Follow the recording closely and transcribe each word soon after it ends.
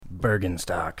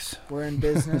Bergenstocks. We're in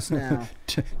business now.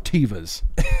 Tivas.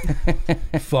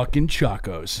 Fucking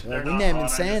Chacos. Yeah, we naming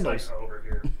sandals.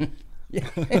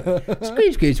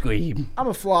 Squeeze, squeeze, squeeze. I'm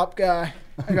a flop guy.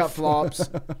 I got flops.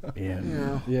 Yeah. You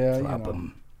know. Yeah, Flop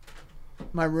 'em.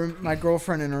 My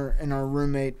girlfriend and our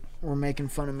roommate were making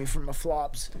fun of me for my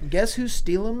flops. And guess who's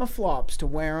stealing my flops to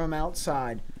wear them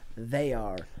outside? They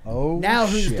are. Oh, now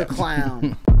who's shit. the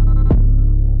clown?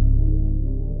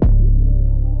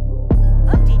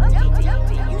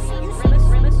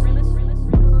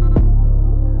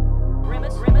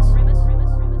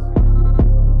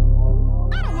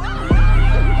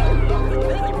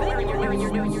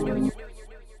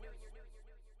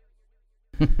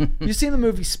 You seen the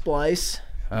movie Splice?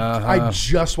 I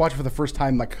just watched it for the first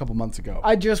time like a couple months ago.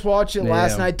 I just watched it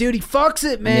last night. Dude, he fucks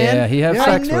it, man. Yeah, he has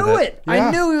sex with it. I knew it. Yeah.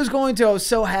 I knew he was going to. I was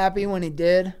so happy when he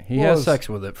did. He has sex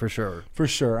with it, for sure. For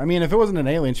sure. I mean, if it wasn't an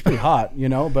alien, she's pretty hot, you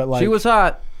know? But like, She was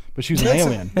hot. but she was an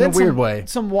alien. In a weird way.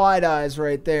 Some wide eyes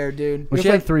right there, dude. Well, she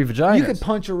had 3 vaginas. You could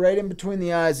punch her right in between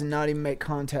the eyes and not even make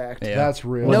contact. Yeah. That's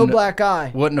real. No black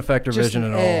eye. Wouldn't affect her Just vision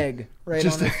an at all. egg right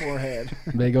on her forehead.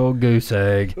 Big old goose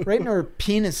egg. Right in her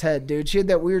penis head, dude. She had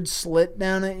that weird slit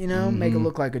down it, you know? Make it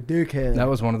look like a dickhead. That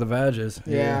was one of the vages.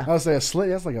 Yeah. I would say a slit.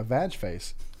 That's like a vag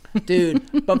face.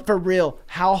 Dude, but for real,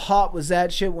 how hot was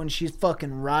that shit when she's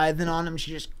fucking writhing on him?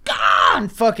 She just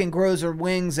and fucking grows her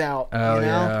wings out. Oh, you know?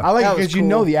 yeah. I like That it was because you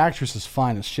know cool. the actress is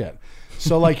fine as shit.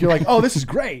 So like you're like, oh, this is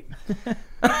great.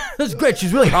 That's great.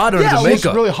 She's really hot under Yeah, the it looks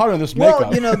makeup. really hot on this makeup.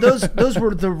 Well, you know, those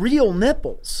were the real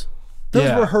nipples. Those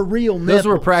Yeah. were her real nipples. Those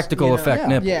were practical you know? effect Yeah.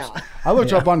 nipples. Yeah. I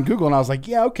looked her up on Google and I was like,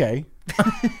 yeah, okay,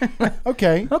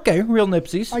 okay, Okay, real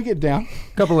nipsies. I get down.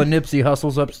 Couple of Nipsey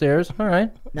hustles upstairs. All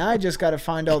right. Now I just got to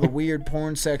find all the weird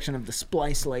porn section of the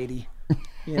Splice lady.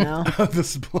 You know?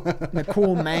 The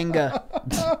cool manga.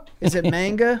 Is it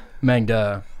manga?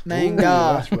 Mangda. Manga.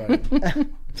 That's right.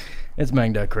 It's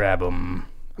Mangda Crab'em.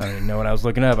 I didn't know what I was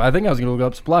looking up. I think I was going to look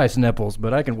up Splice nipples,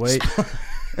 but I can wait.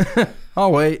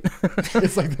 I'll wait.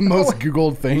 It's like the most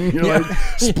Googled thing. You're like,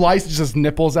 Splice just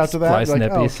nipples after that. Splice You're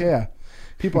like, nippies. oh, yeah.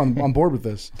 People on board with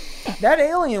this. That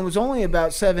alien was only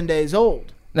about 7 days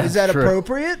old. Is that That's true.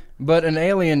 appropriate? But in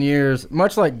alien years,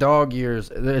 much like dog years,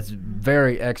 it's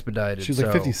very expedited. She's like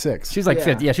so- 56. She's like Yeah.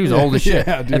 50. Yeah, she was old as shit.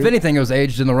 Yeah, dude. If anything, it was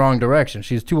aged in the wrong direction.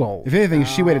 She's too old. If anything,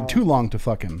 she waited too long to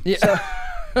fuck him. Yeah.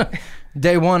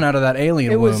 Day one out of that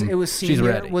alien It womb, was she's senior.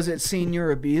 ready. Was it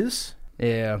senior abuse?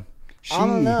 Yeah. I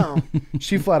don't know.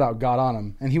 She flat out got on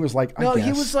him, and he was like, I No, guess.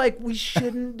 he was like, we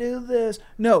shouldn't do this.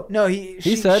 No,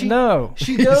 He said no.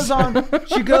 She goes on.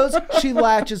 She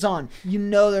latches on. You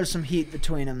know, there's some heat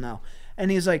between them though,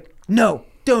 and he's like, no,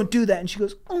 don't do that. And she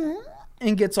goes,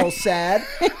 and gets all sad.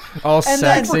 All And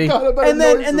sexy.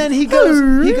 then, and then he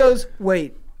goes,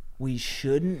 wait, we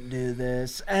shouldn't do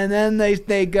this. And then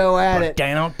they go at it.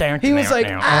 He was like,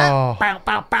 bow,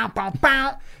 bow, bow, bow,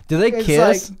 bow. Do they It's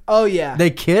kiss? like, oh yeah. They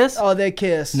kiss? Oh, they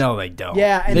kiss. No, they don't.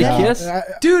 Yeah, and they then- kiss?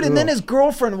 Dude, and then his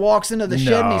girlfriend walks into the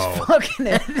shed and he's No. fucking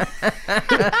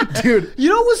it. Dude, You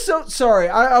know what's so sorry?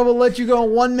 I will let you go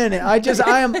in 1 minute.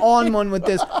 I am on one with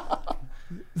this.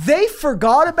 They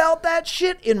forgot about that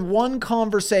shit in one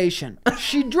conversation.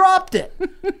 She dropped it.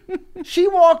 She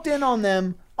walked in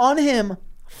on him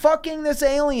fucking this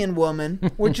alien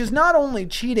woman, which is not only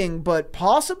cheating but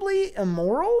possibly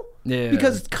immoral. Yeah.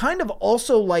 Because it's kind of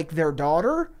also like their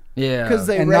daughter. Yeah. Because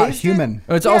they and raised not human.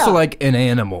 It's Yeah. also like an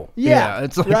animal. Yeah,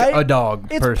 It's like right? a dog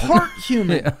It's person. part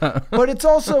human, but it's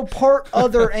also part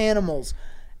other animals.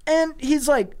 And he's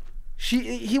like,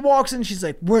 he walks in, she's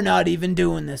like, we're not even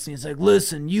doing this. And he's like,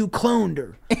 listen, you cloned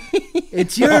her.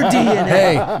 It's your DNA.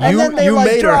 Hey, And then they, you like,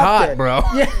 made her dropped hot, it. bro.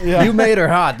 Yeah. You made her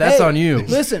hot. That's Hey, on you.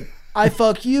 Listen, I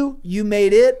fuck you. You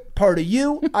made it part of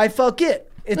you. I fuck it.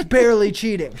 It's barely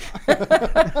cheating.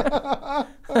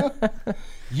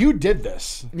 you did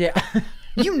this. Yeah.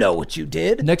 You know what you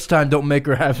did. Next time, don't make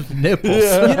her have nipples.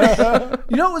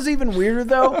 You know what was even weirder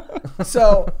though?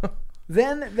 So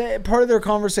then part of their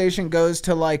conversation goes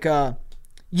to like,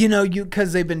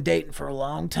 because they've been dating for a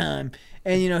long time,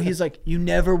 and he's like, you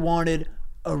never wanted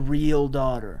a real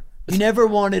daughter. You never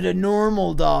wanted a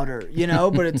normal daughter,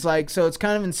 but it's like, so it's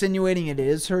kind of insinuating it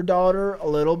is her daughter a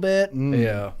little bit,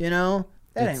 Yeah.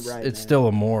 That ain't right. It's man. still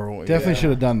immoral. Definitely should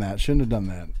have done that. Shouldn't have done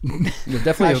that.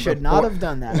 Definitely I should not have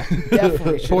done that.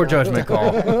 Definitely should Poor not. judgment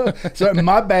call. So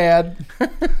my bad.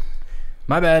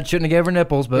 My bad. Shouldn't have gave her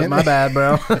nipples, but my bad,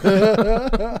 bro.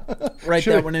 Write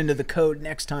that one into the code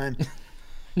next time.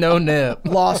 No nip.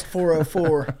 Lost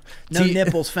 404. No T-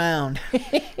 nipples found.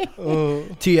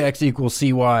 TX equals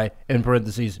CY in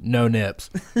parentheses, no nips.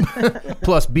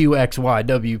 Plus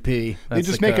BXYWP. They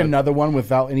just make another one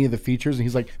without any of the features, and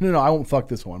he's like, no, I won't fuck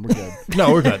this one. We're good.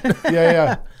 No, we're good.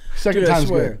 Yeah. Second Dude, I time's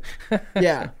swear. good.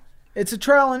 Yeah. It's a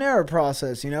trial and error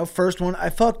process, you know. First one, I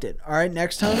fucked it. All right,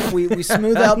 next time we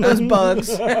smooth out those bugs.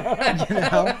 You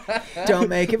know, don't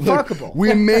make it fuckable.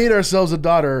 We made ourselves a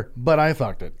daughter, but I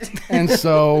fucked it, and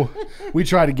so we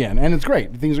tried again, and it's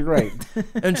great. Things are great.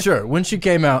 And sure, when she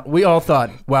came out, we all thought,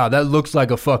 wow, that looks like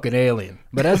a fucking alien.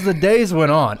 But as the days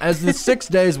went on, as the 6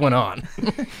 days went on,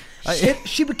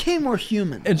 She became more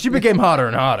human. and she became hotter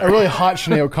and hotter. A really hot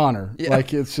Sinead O'Connor.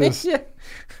 Like it's just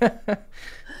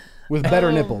with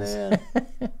better nipples. Man.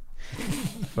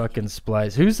 Fucking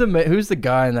Splice. Who's the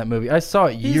guy in that movie? I saw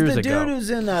it He's years the ago. dude who's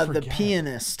in The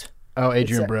Pianist. Oh,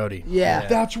 Adrian Brody. Yeah.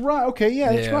 That's right. Okay,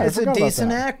 yeah, that's Yeah. right. I It's a forgot about decent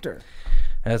that. actor.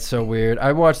 That's so weird.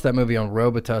 I watched that movie on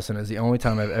Robitussin. It's the only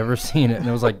time I've ever seen it, and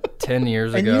it was like 10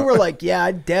 years And ago. you were like, yeah,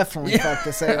 I definitely fucked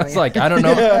this alien. I was like, I don't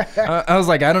know. I was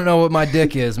like, I don't know what my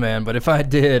dick is, man, but if I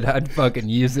did, I'd fucking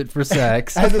use it for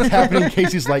sex. As it's happening,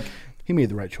 Casey's like, he made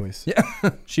the right choice. Yeah.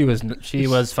 She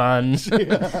was fun.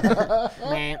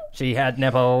 She had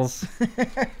nipples.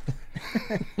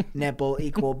 Nipple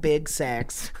equal big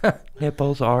sex.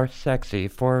 Nipples are sexy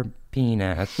for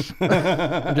penis.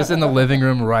 I'm just in the living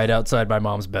room right outside my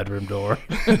mom's bedroom door.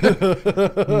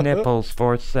 Nipples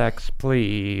for sex,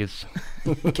 please.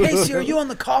 Casey, are you on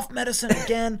the cough medicine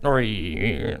again? Run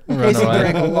Casey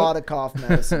drank a away. lot of cough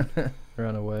medicine.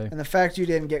 Run away. And the fact you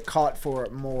didn't get caught for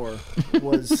it more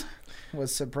was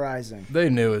surprising. They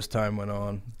knew as time went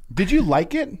on. Did you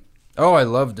like it? Oh, I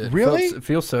loved it. Really? It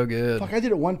feels so good. Fuck, I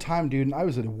did it one time, dude, and I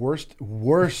was the worst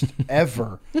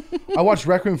ever. I watched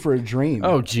Requiem for a Dream.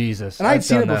 Oh, Jesus. And I'd I've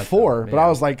seen it done that, before, though. but Yeah. I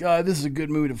was like, this is a good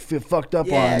movie to feel fucked up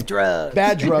Yeah, on. drugs.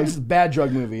 Bad drugs. This is a bad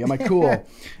drug movie. I'm like, cool.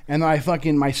 And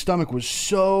then my stomach was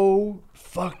so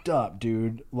fucked up,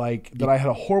 dude, like that I had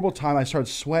a horrible time. I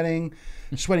started sweating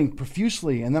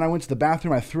profusely. And then I went to the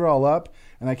bathroom. I threw it all up.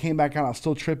 And I came back out. I was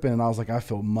still tripping. And I was like, I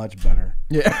feel much better.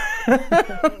 Yeah.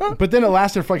 But then it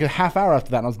lasted for like a half hour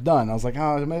after that. And I was done. I was like,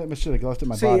 oh, I should have left it in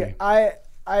my body. I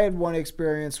had one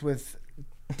experience with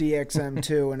DXM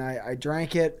too, and I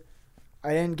drank it. I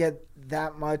didn't get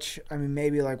that much. I mean,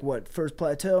 maybe like what, first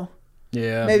plateau?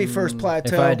 Yeah. Maybe first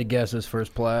plateau. If I had to guess, his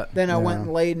first plat. Then I went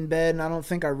and laid in bed, and I don't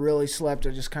think I really slept. I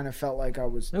just kind of felt like I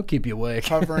was They'll keep you awake.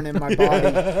 hovering in my body.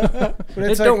 But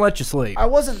It it's don't like, let you sleep. I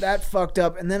wasn't that fucked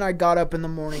up, and then I got up in the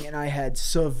morning and I had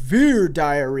severe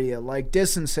diarrhea, like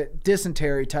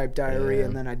dysentery type diarrhea, Yeah.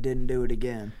 and then I didn't do it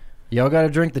again. Y'all got to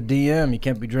drink the DM. You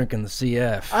can't be drinking the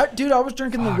CF. Dude, I was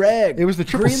drinking the reg. It was the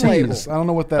triple green C's. label. I don't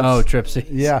know what that's. Oh, Tripsy.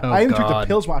 Yeah. Oh, I even took the God.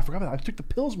 pills. I forgot about that. I took the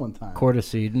pills one time.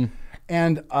 Cortisone.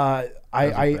 And I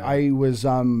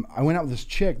went out with this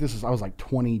chick. I was like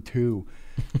 22,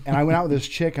 and I went out with this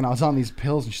chick, and I was on these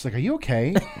pills, and she's like, "Are you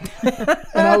okay?"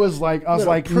 And I was like,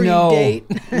 no, pre-date.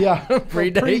 yeah,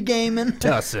 Pre-gaming.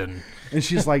 Tussin. And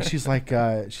she's like, do you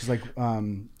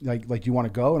want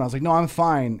to go? And I was like, no, I'm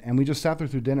fine. And we just sat there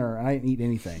through dinner, and I didn't eat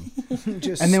anything.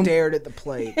 Just And then- stared at the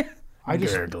plate. I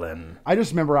just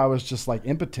remember I was just like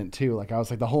impotent too. Like I was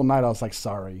like the whole night I was like,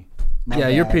 sorry. My Yeah,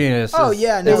 your bad. penis. Oh, is-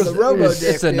 yeah, no, the robo was-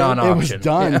 dick, It's a dude. non-option. It was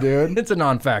done, dude. It's a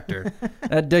non-factor.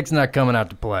 That dick's not coming out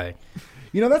to play.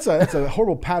 You know, that's a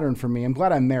horrible pattern for me. I'm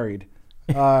glad I'm married.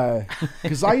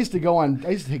 Because I used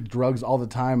to take drugs all the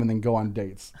time and then go on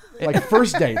dates. Like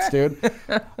first dates, dude.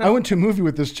 I went to a movie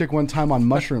with this chick one time on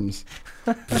mushrooms.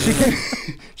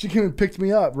 She came and picked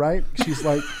me up, right? She's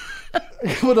like,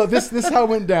 well, no, this is how it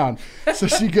went down. So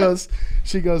she goes,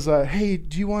 hey,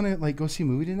 do you want to like go see a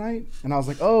movie tonight? And I was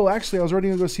like, oh, actually, I was already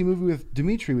going to go see a movie with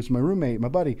Dimitri, which is my roommate, my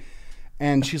buddy.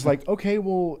 And she's like, okay,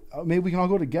 well, maybe we can all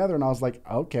go together. And I was like,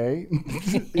 okay,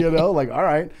 like, all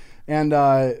right. And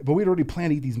but we'd already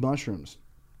planned to eat these mushrooms.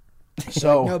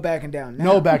 So No backing down.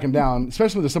 no backing down,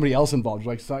 especially when there's somebody else involved.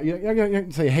 You're like, so, you're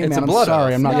gonna say, hey, It's man, a I'm blood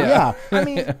sorry, oath. I'm not. Yeah. Yeah. I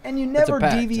mean, and you never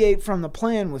pact. deviate from the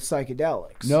plan with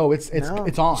psychedelics. No, it's No,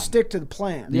 on. you stick to the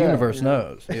plan. The universe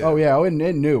knows. Yeah. Oh yeah, it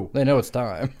knew. They know it's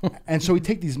time. And so we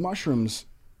take these mushrooms,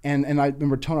 and I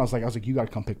remember Tony, I was like, you got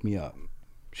to come pick me up.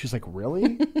 She's like,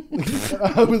 really?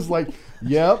 I was like,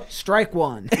 yep. Strike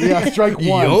one. Yeah, strike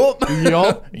one.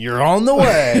 Yup. You're on the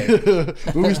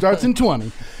way. Movie starts in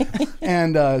 20.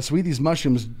 And so we eat these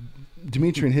mushrooms.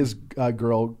 Dimitri and his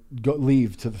girl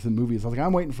leave to the movies. I was like,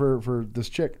 I'm waiting for this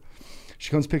chick. She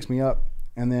comes, picks me up.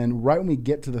 And then right when we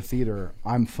get to the theater,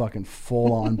 I'm fucking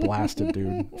full on blasted,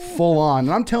 dude. Full on.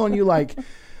 And I'm telling you, like,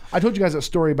 I told you guys that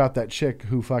story about that chick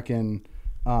who fucking,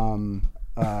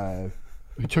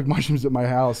 who took mushrooms at my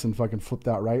house and fucking flipped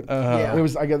out, right? Yeah.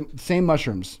 I got same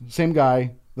mushrooms, same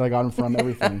guy that I got them from,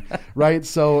 everything, right?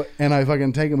 So, and I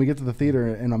fucking take them. We get to the theater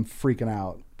and I'm freaking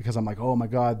out because I'm like, oh my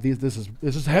god, this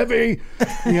is heavy,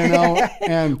 you know.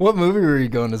 And What movie were you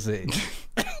going to see?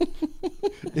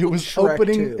 it was Shrek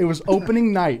opening. 2. It was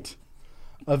opening night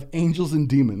of Angels and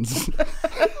Demons.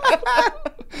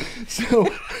 So.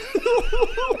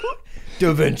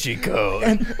 Da Vinci Code.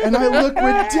 And I look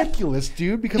ridiculous,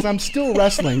 dude, because I'm still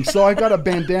wrestling. So I got a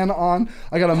bandana on,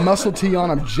 I got a muscle tee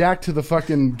on, I'm jacked to the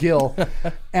fucking gill,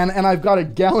 and I've got a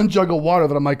gallon jug of water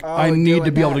that I'm like, I need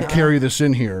to be able to carry this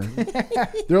in here.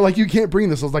 They're like, you can't bring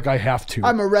this. I was like, I have to.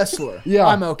 I'm a wrestler. Yeah.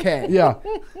 I'm okay. Yeah.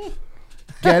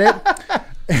 Get it?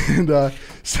 And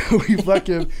so we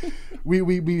fucking we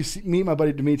meet my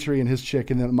buddy Dimitri and his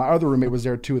chick, and then my other roommate was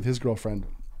there too with his girlfriend.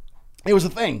 It was a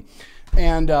thing.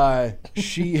 And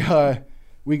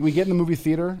we get in the movie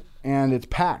theater and it's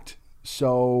packed.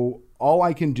 So all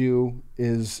I can do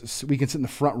is we can sit in the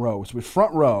front row. So we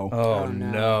front row. Oh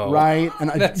no! Right? And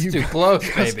That's too close,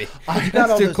 baby. got all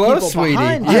That's too those close, people sweetie.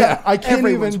 behind you. Yeah, I can't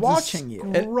Everyone's even watching you.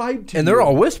 describe to And they're you.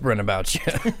 all whispering about you.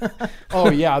 Oh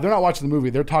yeah, they're not watching the movie.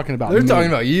 They're talking about. They're me. talking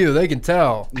about you. They can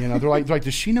tell. You know, they're like,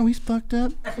 does she know he's fucked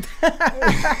up?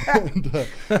 And,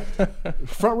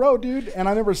 front row, dude. And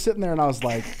I remember sitting there, and I was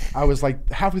like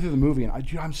halfway through the movie, and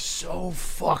I'm so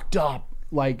fucked up,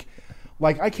 like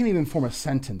I can't even form a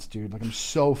sentence, dude. Like I'm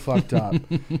so fucked up.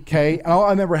 Okay, and I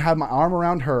remember I had my arm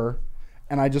around her,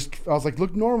 and I was like,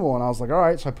 look normal, and I was like, all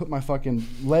right. So I put my fucking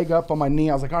leg up on my knee.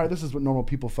 I was like, all right, this is what normal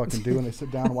people fucking do when they sit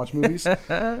down and watch movies,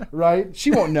 right? She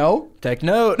won't know. Take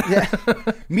note. Yeah.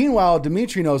 Meanwhile,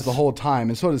 Dimitri knows the whole time,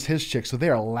 and so does his chick. So they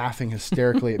are laughing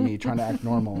hysterically at me, trying to act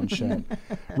normal and shit,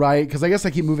 right? Because I guess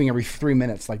I keep moving every 3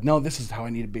 minutes. Like, no, this is how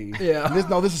I need to be. Yeah.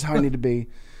 This is how I need to be.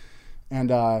 And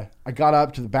I got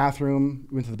up to the bathroom.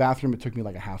 Went to the bathroom. It took me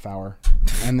like a half hour,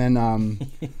 and then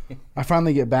I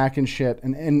finally get back and shit.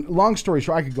 And long story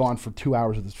short, I could go on for 2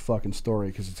 hours of this fucking story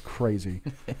because it's crazy,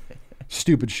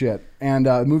 stupid shit. And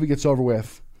the movie gets over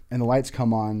with, and the lights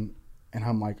come on, and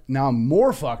I'm like, now I'm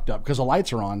more fucked up because the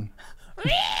lights are on.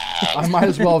 I might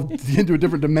as well get into a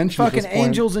different dimension. Fucking at this point.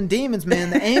 angels and demons, man.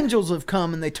 The angels have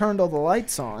come and they turned all the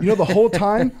lights on. You know, the whole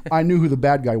time I knew who the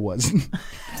bad guy was.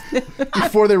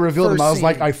 Before they revealed him, First I was scene.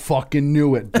 like, I fucking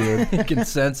knew it, dude. You can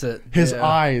sense it. His Yeah.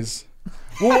 eyes.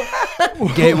 Well,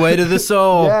 Gateway to the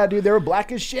soul. yeah, dude, they were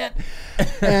black as shit.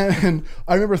 And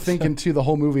I remember thinking too, the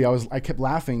whole movie, I kept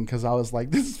laughing because I was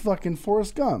like, this is fucking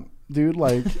Forrest Gump, dude.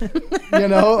 Like, you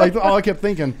know, like all I kept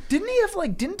thinking.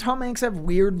 Didn't Tom Hanks have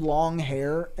weird long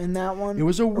hair in that one? It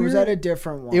was a Or was weird- that a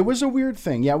different one? It was a weird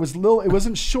thing. Yeah, it was little. It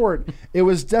wasn't short. It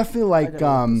was definitely like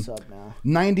gotta look this up now.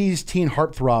 90s teen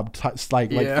heartthrob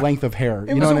like Yeah. length of hair. It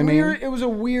You was know what a I mean? weird. It was a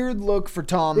weird look for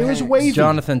Tom. It was Hanks. wavy.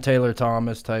 Jonathan Taylor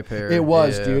Thomas type hair. It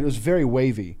was, Yeah. dude. It was very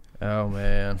wavy Oh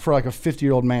man. for like a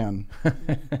 50-year-old man,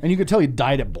 and you could tell he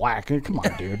dyed it black. Come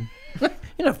on, dude.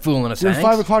 You're not fooling us, Your Hanks.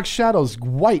 5 o'clock shadows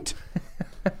white.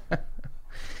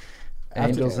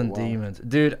 Angels Okay, and well, Demons,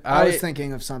 dude. I was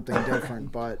thinking of something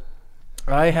different, but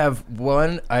I have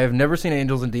never seen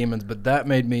Angels and Demons, but that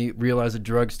made me realize a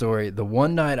drug story. The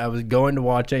one night I was going to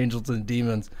watch Angels and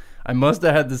Demons, I must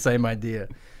have had the same idea.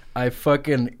 I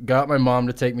fucking got my mom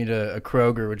to take me to a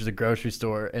Kroger, which is a grocery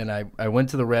store, and I went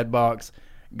to the Red Box,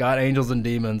 got Angels and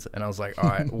Demons, and I was like, all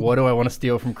right, what do I want to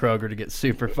steal from Kroger to get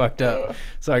super fucked up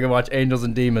so I can watch Angels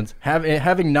and Demons,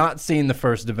 having not seen the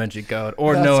first Da Vinci Code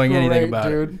or That's knowing anything great, about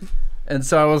dude. it. And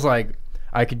so I was like,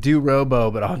 I could do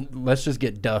Robo, but let's just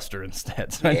get Duster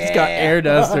instead. So I just got Air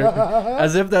Duster,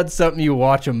 as if that's something you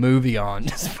watch a movie on.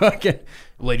 Just fucking,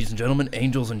 ladies and gentlemen,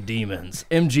 Angels and Demons,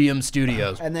 MGM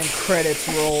Studios. and then credits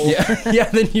roll. Yeah,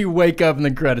 then you wake up and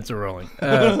the credits are rolling.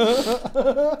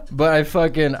 But I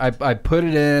put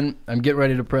it in. I'm getting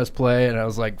ready to press play, and I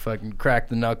was like, fucking crack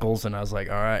the knuckles, and I was like,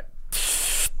 all right.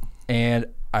 And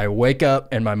I wake up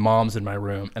and my mom's in my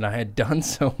room, and I had done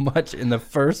so much in the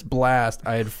first blast.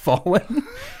 I had fallen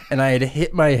and I had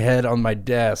hit my head on my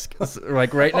desk,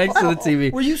 like right next to the TV.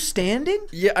 Were you standing?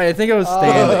 Yeah, I think I was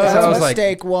standing. That's so I was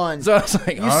mistake one. like, so I was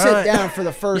like, You all sit right, down for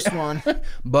the first one.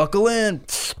 buckle in.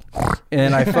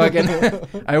 And I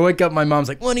fucking, I wake up, my mom's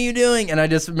like, what are you doing? And I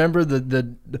just remember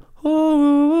the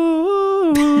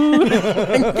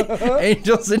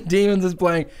Angels and Demons is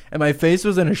playing, and my face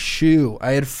was in a shoe.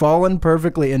 I had fallen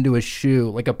perfectly into a shoe,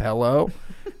 like a pillow.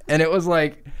 And it was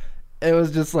like, It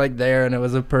was just like there, and it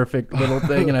was a perfect little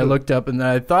thing. And I looked up, and then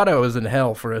I thought I was in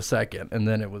hell for a second, and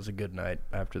then it was a good night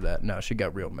after that. No, she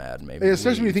got real mad. Maybe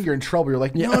Especially when you think you're in trouble, you're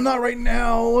like, no, not right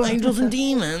now. Angels and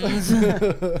Demons.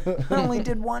 I only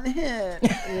did one hit.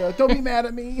 Yeah, don't be mad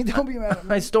at me. Don't be mad at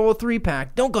me. I stole a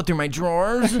 3-pack. Don't go through my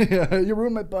drawers. Yeah, you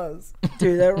ruined my buzz.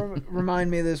 Dude, that reminded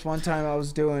me of this one time I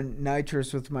was doing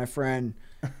nitrous with my friend,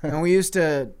 and he used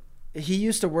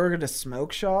to work at a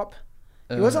smoke shop.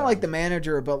 He wasn't like the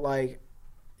manager, but like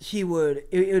it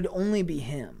would only be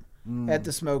him at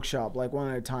the smoke shop, like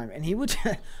one at a time. And he would,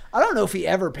 I don't know if he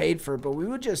ever paid for it, but we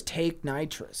would just take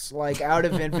nitrous like out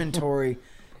of inventory.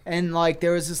 And like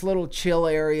there was this little chill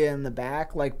area in the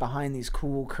back, like behind these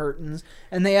cool curtains.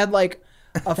 And they had like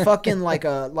a fucking like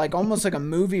almost like a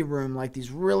movie room, like these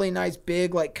really nice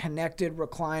big like connected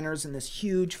recliners and this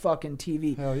huge fucking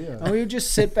TV. Hell yeah. And we would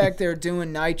just sit back there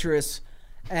doing nitrous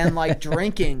and like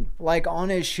drinking like on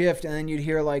his shift, and then you'd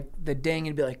hear like the ding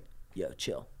and be like, yo,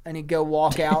 chill. And he'd go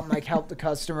walk out and like help the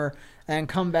customer and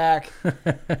come back.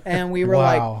 And we were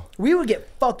like, we would get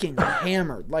fucking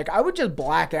hammered. Like I would just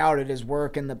black out at his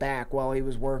work in the back while he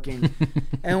was working.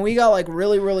 And we got like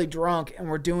really, really drunk, and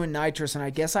we're doing nitrous, and I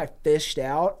guess I fished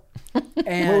out.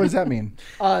 And what does that mean?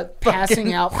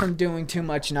 Passing out from doing too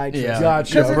much nitrous. Yeah,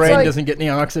 Gotcha. your brain doesn't get any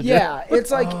oxygen. Yeah, it's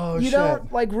like shit.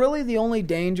 don't like really the only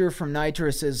danger from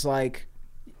nitrous is like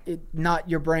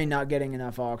your brain not getting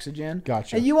enough oxygen.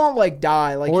 Gotcha. And you won't like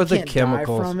die, like or you the can't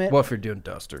chemicals. die from it. Well, if you're doing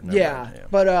duster. No, yeah, yeah.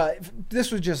 but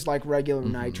this was just like regular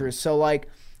nitrous. So like,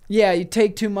 yeah, you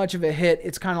take too much of a hit,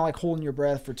 it's kind of like holding your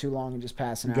breath for too long and just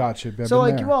passing out. Gotcha. So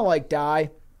like you won't like die.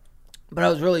 But I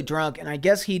was really drunk, and I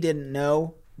guess he didn't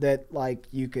know that like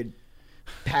you could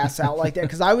pass out like that,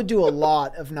 because I would do a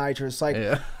lot of nitrous. Like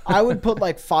I would put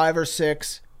like 5 or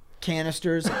 6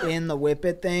 canisters in the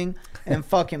whippet thing and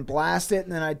fucking blast it,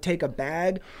 and then I'd take a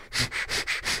bag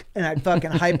and I'd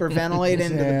fucking hyperventilate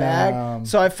into the bag.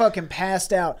 So I fucking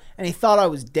passed out, and he thought I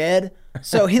was dead.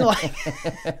 So he like,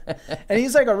 and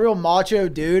he's like a real macho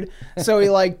dude. So he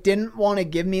like didn't want to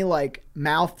give me like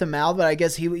mouth to mouth, but I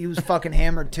guess he was fucking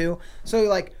hammered too. So he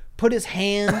like put his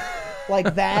hand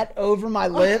like that over my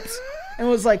lips and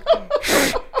was like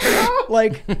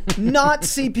not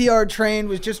CPR trained,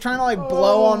 was just trying to like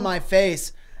blow on my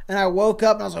face. And I woke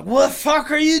up and I was like, what the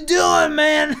fuck are you doing,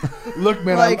 man? Look,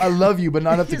 man, like, I love you, but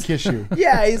not enough to kiss you.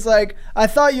 Yeah, he's like, I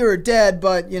thought you were dead,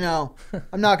 but, you know,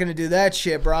 I'm not going to do that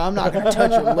shit, bro. I'm not going to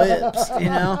touch your lips, you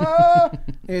know?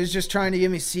 He was just trying to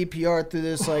give me CPR through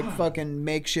this, like, fucking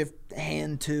makeshift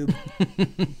hand tube,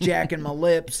 jacking my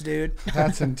lips, dude.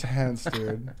 That's intense,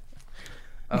 dude.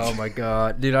 Oh my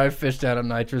god, dude! I fished out on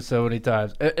nitrous so many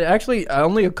times. Actually,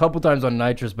 only a couple times on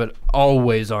nitrous, but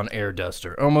always on air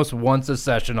duster. Almost once a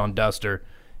session on duster.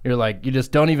 You're like, you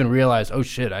just don't even realize. Oh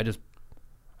shit! I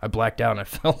blacked out and I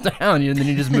fell down, and then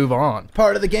you just move on.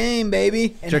 Part of the game,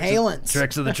 baby. Inhalants.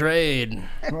 Tricks of the trade.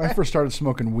 When I first started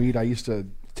smoking weed, I used to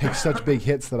take such big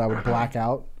hits that I would black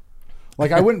out.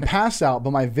 Like I wouldn't pass out,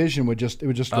 but my vision would just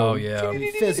go. Oh yeah,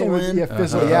 fizzle in. Yeah,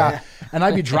 fizzle. Yeah, and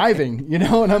I'd be driving, you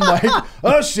know, and I'm like,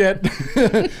 oh shit.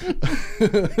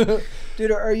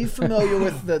 Dude, are you familiar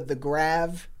with the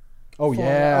grav? Oh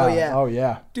yeah. Oh yeah. Oh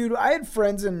yeah. Dude, I had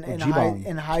friends in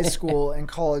high school and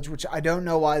college, which I don't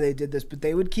know why they did this, but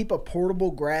they would keep a portable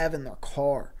grav in their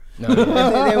car. No,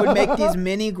 and they would make these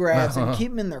mini gravs and keep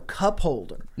them in their cup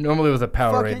holder. Normally with a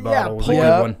Powerade bottle.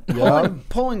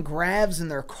 Pulling gravs in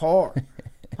their car.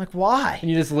 Like, why?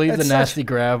 And you just leave the nasty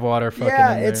grav water fucking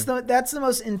in there. That's the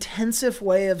most intensive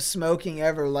way of smoking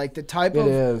ever. Like the type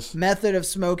of method of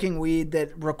smoking weed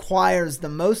that requires the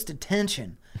most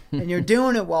attention. And you're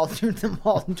doing it while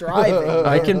driving.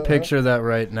 I can picture that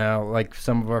right now. Like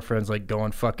some of our friends like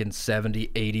going fucking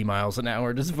 70, 80 miles an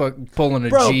hour, just pulling a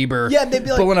Jeeber. Yeah, they'd be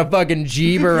like, pulling a fucking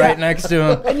Jeeber right next to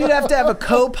him. And you'd have to have a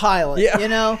co-pilot, you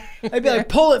know? They'd be like,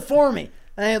 pull it for me.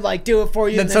 And I'd like do it for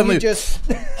you, and then you just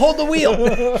hold the wheel.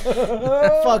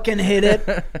 Fucking hit it.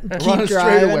 Keep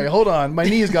driving. Away. Hold on, my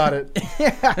knees got it.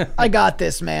 Yeah, I got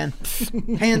this, man.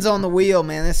 Hands on the wheel,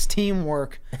 man. This is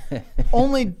teamwork.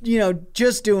 Only,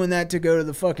 just doing that to go to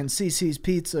the fucking CC's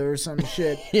Pizza or some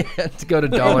shit. Yeah, to go to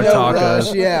Dollar Tacos.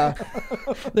 Rush, yeah.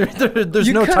 There's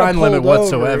no time limit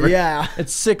whatsoever. Yeah.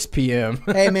 It's 6 p.m.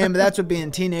 Hey, man, but that's what being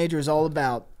a teenager is all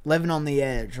about. Living on the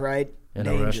edge, right? In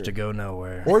a rush to go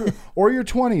nowhere. Or your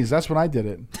 20s. That's when I did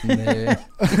it.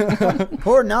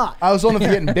 Or not. I was only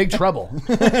getting in big trouble.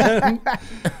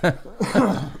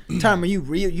 Time where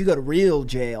you go to real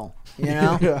jail, you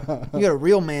know? Yeah. You go to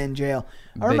real man jail.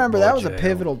 I remember that was a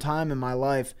pivotal time in my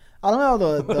life. I don't know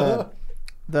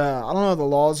I don't know the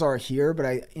laws are here,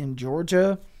 but in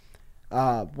Georgia,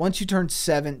 Once you turn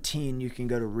 17, you can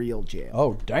go to real jail.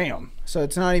 Oh, damn. So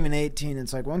it's not even 18.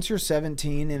 It's like once you're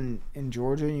 17 in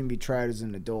Georgia, you can be tried as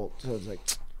an adult. So it's like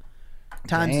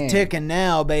time's ticking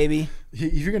now, baby.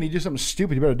 If you're going to do something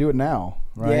stupid, you better do it now,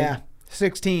 right? Yeah.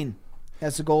 16.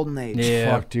 That's the golden age.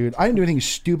 Yeah. Fuck, dude. I didn't do anything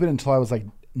stupid until I was like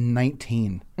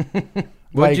 19.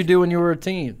 What'd you do when you were a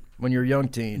teen? When you were a young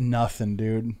teen? Nothing,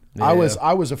 dude. Yeah.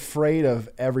 I was afraid of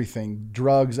everything.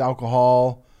 Drugs,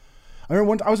 alcohol. I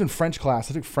remember I was in French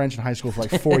class. I took French in high school for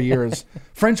like 4 years.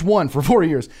 French 1 for 4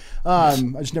 years. I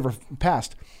just never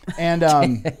passed.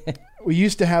 And we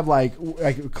used to have like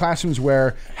classrooms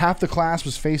where half the class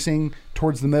was facing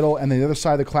towards the middle, and the other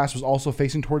side of the class was also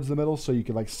facing towards the middle, so you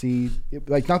could like see,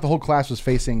 like not the whole class was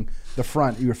facing the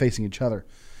front. You were facing each other.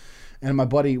 And my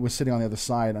buddy was sitting on the other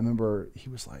side. I remember he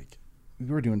was like, we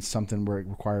were doing something where it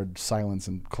required silence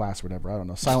in class or whatever. I don't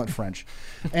know. Silent French.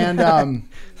 And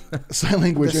sign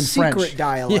language in French. Secret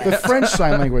dialect. The French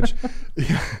sign language.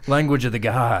 Language of the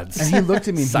gods. And he looked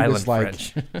at me and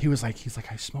Silent he was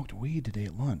like, I smoked weed today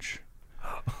at lunch.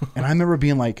 And I remember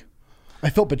being like,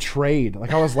 I felt betrayed.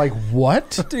 Like I was like,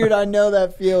 what? Dude, I know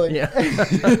that feeling. Yeah.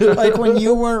 Like when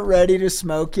you weren't ready to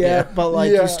smoke yet, Yeah. but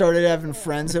like Yeah. you started having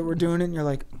friends that were doing it, and you're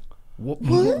like,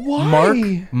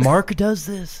 Why? Mark does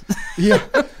this. Yeah.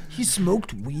 he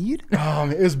smoked weed?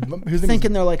 It was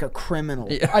Thinking they're like a criminal.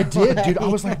 I did, dude. I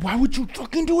was like, why would you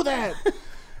fucking do that?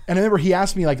 And I remember he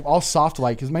asked me like all soft,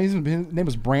 like his name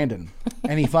was Brandon,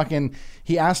 and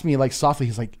he asked me like softly.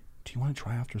 He's like, "Do you want to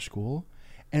try after school?"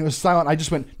 And it was silent. I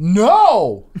just went,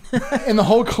 "No!" in the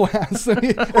whole class. And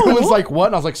everyone was like, "What?"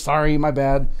 And I was like, "Sorry, my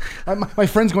bad. My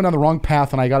friend's going down the wrong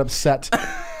path," and I got upset.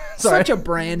 Such a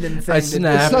Brandon thing. I to do,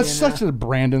 snapped. It's such a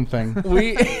Brandon thing.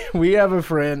 We have a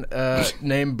friend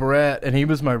named Brett, and he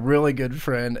was my really good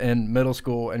friend in middle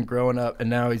school and growing up, and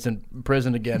now he's in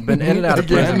prison again. Been in and out of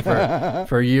prison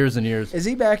for years and years. Is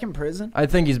he back in prison? I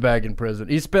think he's back in prison.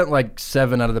 He spent like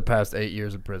 7 out of the past 8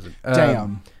 years in prison.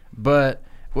 Damn. But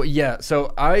well, yeah.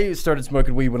 So I started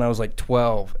smoking weed when I was like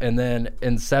 12, and then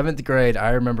in 7th grade, I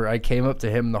remember I came up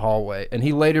to him in the hallway, and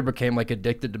he later became like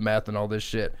addicted to meth and all this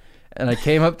shit. And I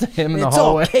came up to him in the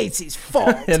hallway. It's all Casey's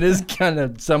fault. It is kind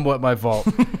of somewhat my fault.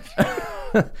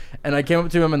 And I came up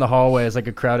to him in the hallway. It's like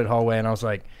a crowded hallway, and I was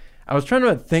like, I was trying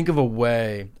to think of a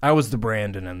way. I was the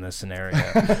Brandon in this scenario,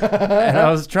 and I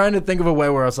was trying to think of a way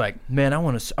where I was like, man, I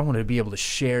want to be able to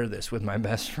share this with my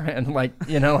best friend, like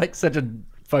like such a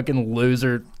fucking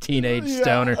loser teenage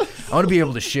stoner. I want to be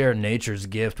able to share nature's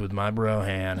gift with my bro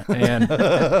Han. And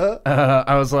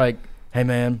I was like, hey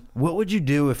man, what would you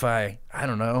do if I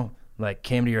don't know, like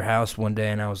came to your house one day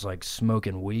and I was like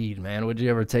smoking weed, man? Would you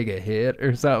ever take a hit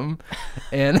or something?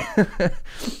 And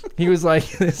he was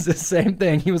like, it's the same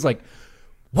thing. He was like,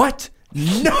 what?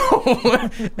 No.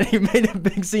 And he made a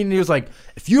big scene, and he was like,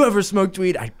 if you ever smoked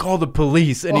weed, I'd call the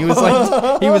police. And he was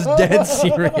like, he was dead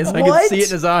serious. I could see it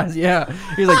in his eyes. Yeah.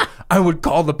 He was like, I would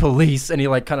call the police. And he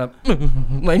like kind of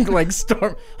like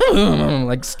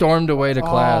stormed away to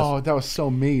class. Oh, that was so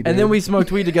me, dude. And then we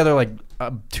smoked weed together like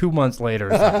 2 months later.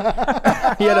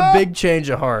 He had a big change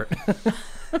of heart.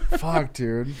 Fuck,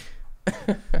 dude.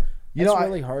 It's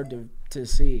really hard to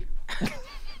see.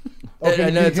 Okay, I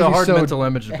know it's a because hard he's so- mental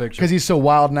image to picture. Because he's so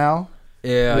wild now.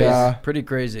 Yeah, he's pretty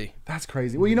crazy. That's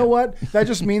crazy. Well, you know what? That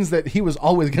just means that he was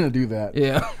always going to do that.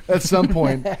 Yeah. At some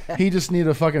point, he just needed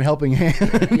a fucking helping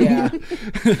hand. Yeah.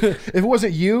 If it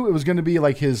wasn't you, it was going to be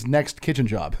like his next kitchen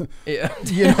job. Yeah.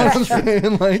 You know what I'm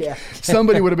saying? Like Yeah.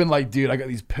 somebody would have been like, dude, I got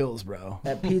these pills, bro.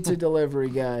 That pizza delivery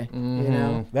guy, you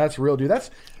know? That's real, dude.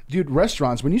 Dude,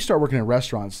 restaurants, when you start working at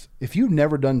restaurants, if you've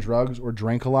never done drugs or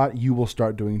drank a lot, you will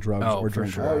start doing drugs or for drink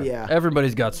a sure. lot. Oh, yeah.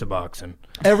 Everybody's got Suboxone.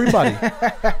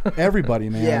 Everybody,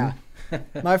 man. Yeah.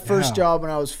 My first job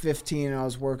when I was 15 and I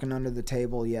was working under the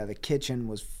table, the kitchen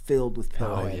was filled with pill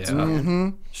Oh, heads.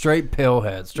 yeah. Straight pill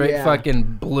heads. Straight Yeah. fucking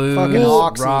blues, Fucking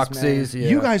Oxys, Roxys. man. Yeah.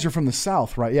 You guys are from the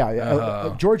South, right?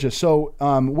 Yeah. Georgia. So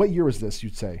what year was this,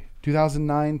 you'd say?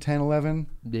 2009, 10, 11?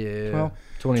 Yeah. 12?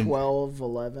 20. 12,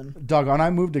 11. Doug, when I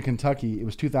moved to Kentucky, it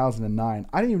was 2009.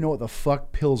 I didn't even know what the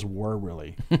fuck pills were,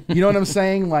 really. You know what I'm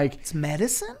saying? Like, It's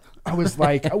medicine? I was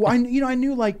like, I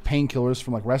knew like painkillers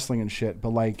from like wrestling and shit, but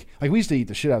like we used to eat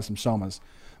the shit out of some somas,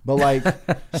 but like,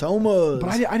 Somas. but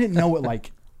I didn't know what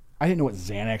I didn't know what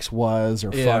Xanax was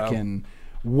or Yeah. fucking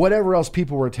whatever else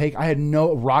people were taking. I had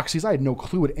no Roxy's. I had no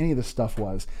clue what any of this stuff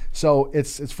was. So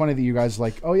it's funny that you guys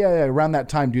like, oh yeah, around that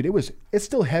time, dude. It's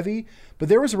still heavy, but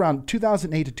there was around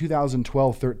 2008 to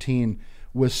 2012, 13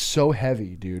 was so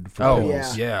heavy, dude. For pills.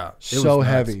 yeah. Yeah. It So was nuts.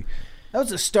 heavy. That was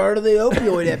the start of the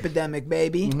opioid epidemic,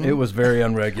 baby. It was very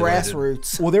unregulated.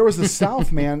 Grassroots. Well, there was the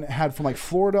South, man, had from like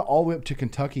Florida all the way up to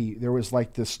Kentucky. There was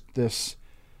like this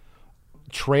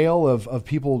trail of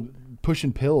people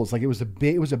pushing pills. Like it was a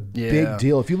big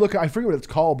deal. If you look, I forget what it's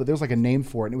called, but there's like a name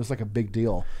for it, and it was like a big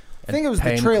deal. I think it was the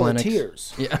Pain Trail clinics. of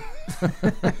Tears. Yeah.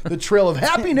 The Trail of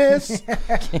Happiness.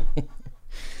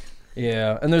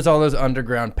 Yeah, and there's all those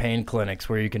underground pain clinics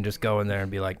where you can just go in there and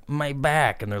be like, my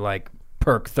back, and they're like,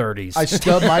 perk 30s. I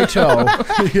stubbed my toe.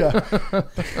 Yeah.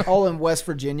 All in West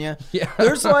Virginia. Yeah.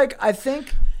 There's like, I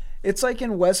think it's like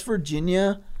in West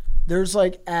Virginia, there's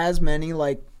like as many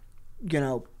like,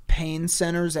 pain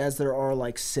centers as there are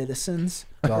like citizens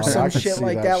or I some could shit see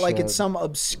like that that. Like shit. it's some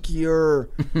obscure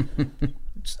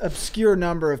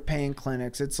number of pain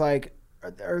clinics. It's like,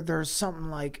 there's something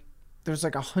like, there's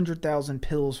like 100,000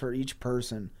 pills for each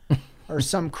person. Or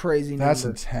some crazy number. That's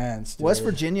intense, dude. West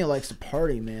Virginia likes to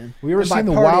party, man. We ever And by seen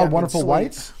the party, I Wild mean Wonderful sleep.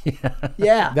 Whites?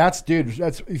 Yeah. That's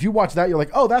if you watch that, you're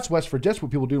like, oh, that's West Virginia. That's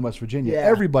what people do in West Virginia. Yeah.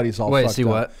 Everybody's all Wait, fucked see up.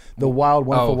 what? The Wild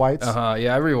Wonderful Whites.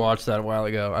 Yeah, I rewatched that a while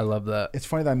ago. I love that. It's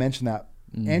funny that I mentioned that.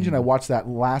 Angie and I watched that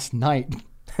last night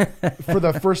for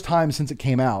the first time since it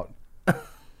came out.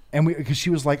 And because she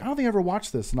was like, I don't think I ever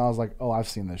watched this. And I was like, oh, I've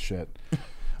seen this shit.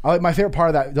 My favorite part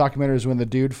of that documentary is when the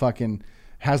dude fucking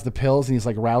has the pills and he's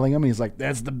like rattling them and he's like,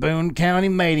 that's the Boone County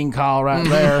mating call right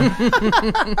there.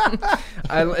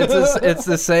 It's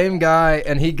the same guy,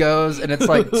 and he goes, and it's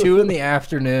like 2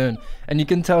 PM, and you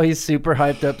can tell he's super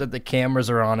hyped up that the cameras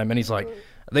are on him, and he's like,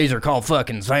 these are called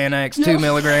fucking Xanax, 2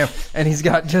 milligram, and he's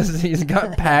got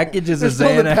packages of There's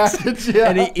still the Xanax, package, yeah.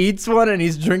 and he eats one, and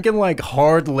he's drinking like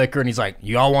hard liquor, and he's like,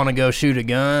 y'all want to go shoot a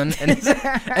gun? And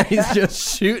he's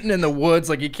just shooting in the woods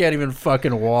like he can't even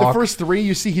fucking The walk. first 3,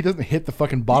 you see he doesn't hit the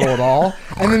fucking bottle at all.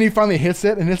 And then he finally hits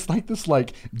it, and it's like this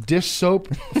like dish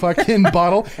soap fucking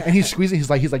bottle. And he's squeezing. He's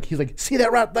like, see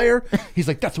that right there? He's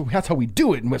like, that's how we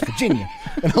do it in West Virginia.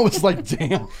 And I was like,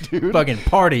 damn, dude. Fucking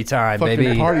party time, Fucking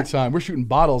baby. party time. We're shooting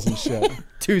bottles and shit.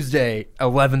 Tuesday,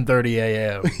 11:30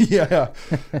 a.m. Yeah.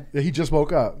 He just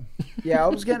woke up. Yeah, I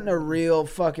was getting a real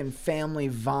fucking family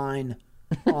vine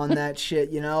on that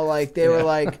shit, like they were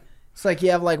like, it's like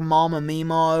you have like Mama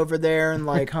Meemaw over there and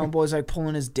like homeboy's like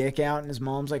pulling his dick out and his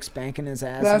mom's like spanking his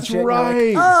ass. That's and shit,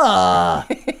 right.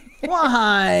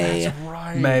 Why? That's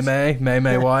right. May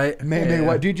White. May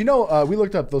White. Dude, we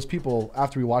looked up those people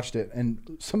after we watched it, and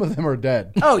some of them are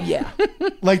dead. Oh yeah.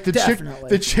 Like the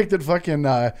Definitely. chick that fucking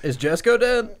Is Jesco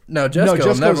dead? No,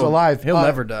 Jesco's alive. He'll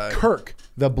never die. Kirk,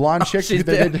 the blonde chick she's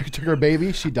that dead. took her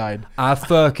baby, she died. I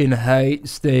fucking hate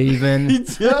Steven.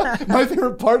 Yeah, my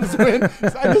favorite part is when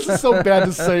this is so bad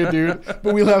to say, dude,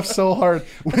 but we laugh so hard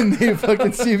when they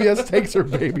fucking CVS takes her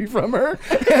baby from her,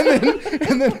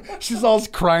 and then she's all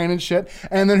crying and shit,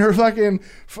 and then her fucking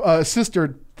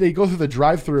sister. They go through the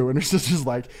drive-thru, and her sister's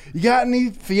like, "You got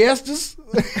any fiestas?"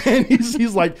 And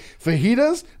he's like,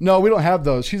 "Fajitas? No, we don't have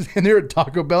those." And they're at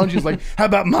Taco Bell, and she's like, "How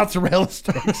about mozzarella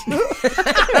sticks?" and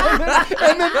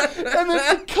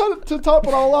then to top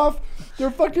it all off,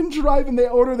 they're fucking driving. They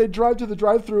drive to the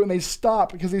drive-thru, and they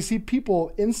stop because they see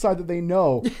people inside that they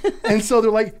know, and so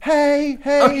they're like, "Hey,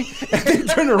 hey!" And they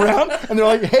turn around, and they're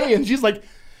like, "Hey!" And she's like,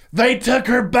 "They took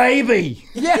her baby."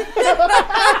 Yeah.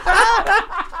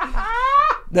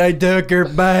 They took her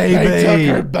baby. They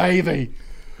took her baby.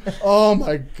 Oh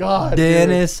my God,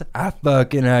 Dennis, dude. I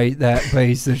fucking hate that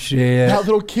piece of shit. That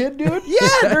little kid, dude. Yeah,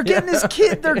 they're getting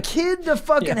their kid to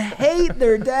fucking hate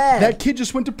their dad. That kid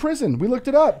just went to prison. We looked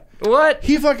it up. What?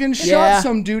 He fucking shot Yeah.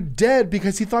 some dude dead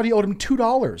because he thought he owed him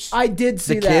 $2. I did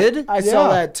see The that. kid? I saw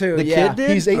Yeah. that too. The yeah. kid did?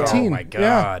 He's 18. Oh my Yeah.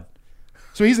 God.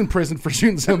 So he's in prison for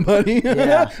shooting somebody.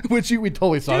 Yeah. Which we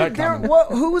totally saw Dude, that coming.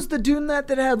 who was the dude in that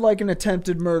had like an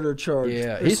attempted murder charge?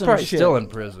 Yeah, or he's some probably shit? still in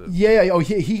prison. Yeah. Oh,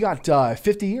 he got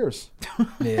 50 years.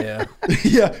 Yeah.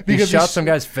 Yeah, He because shot some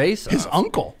guy's face his off.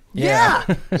 uncle. Yeah,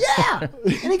 yeah. And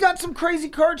he got some crazy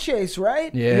car chase,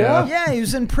 right? Yeah. Yeah, he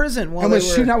was in prison while And they was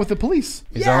were shooting out with the police.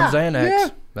 He's Yeah. on Xanax. Yeah.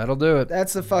 That'll do it.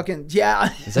 That's the fucking yeah.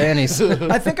 Xannies.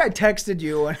 I think I texted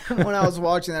you when I was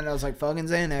watching that. And I was like, "Fucking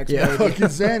Xanax, Yeah. baby." Fucking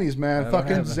Xannies, man. don't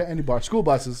Fucking have it. Xanny bar. School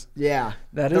buses. Yeah,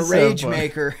 That the is so rage funny.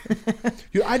 maker.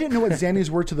 Dude, I didn't know what Xannies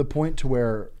were to the point to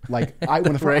where, like,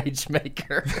 when Rage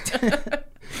maker.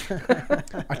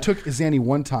 I took Xanny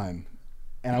one time,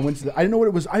 and I went to I didn't know what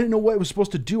it was. I didn't know what it was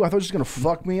supposed to do. I thought it was just gonna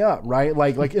fuck me up, right?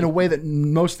 Like in a way that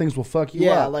most things will fuck you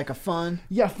Yeah, up. like a fun.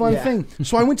 Yeah, fun Yeah. thing.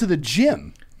 So I went to the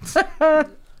gym,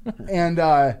 and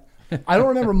I don't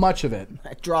remember much of it.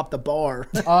 I dropped the bar.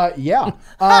 Yeah.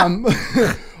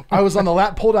 I was on the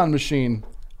lat pull down machine,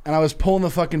 and I was pulling the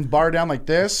fucking bar down like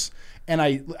this. And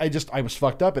I was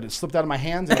fucked up, and it slipped out of my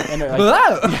hands, and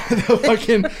the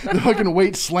fucking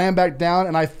weight slammed back down,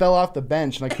 and I fell off the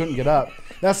bench, and I couldn't get up.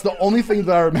 That's the only thing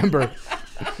that I remember.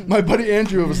 My buddy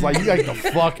Andrew was like, "You gotta get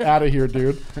the fuck out of here,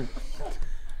 dude."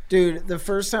 Dude, the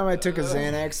first time I took a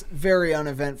Xanax, very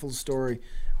uneventful story,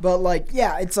 but like,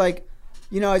 yeah, it's like,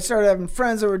 you know, I started having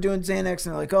friends that were doing Xanax,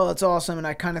 and they're like, "Oh, that's awesome," and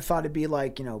I kind of thought it'd be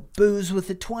like, you know, booze with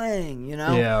a twang, you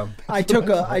know? Yeah. I took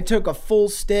a full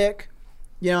stick.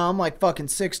 You know, I'm like fucking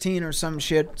 16 or some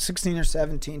shit, 16 or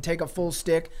 17, take a full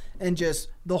stick, and just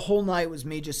the whole night was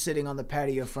me just sitting on the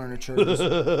patio furniture.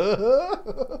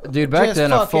 Dude, back just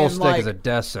then a full fucking, stick like, is a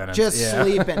death sentence. just yeah.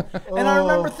 sleeping. And I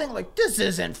remember thinking, like, this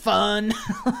isn't fun.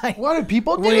 Like, Why do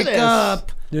people do wake this?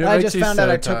 up. Dude, it I makes just you found so out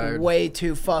I tired. took way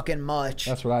too fucking much.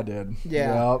 That's what I did.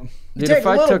 Yeah. Yep. You Dude, take if a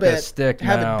I little took bit, a stick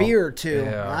have now, a beer or two.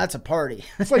 yeah. Well, that's a party.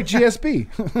 It's like GSP.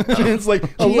 It's like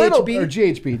a little or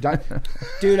GHB.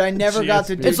 Dude, I never got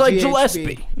to do It's like GHB.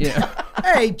 Gillespie. Yeah.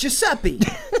 Hey, Giuseppe.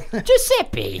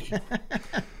 Giuseppe. Dude,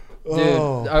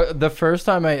 Oh. the first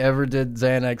time I ever did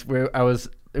Xanax,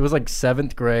 it was like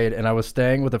 7th grade, and I was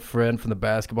staying with a friend from the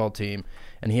basketball team,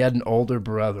 and he had an older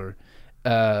brother.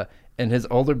 And his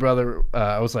older brother,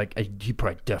 I was like, he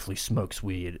probably definitely smokes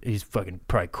weed. He's fucking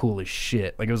probably cool as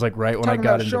shit. Like, it was like right when I Talking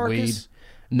got about into Sharkus? weed.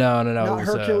 No. Not it was,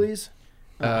 Hercules.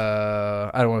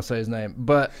 I don't want to say his name,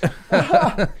 but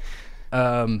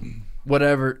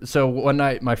whatever. So one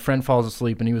night, my friend falls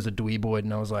asleep, and he was a dweeboid,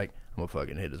 and I was like, I'm gonna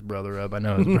fucking hit his brother up. I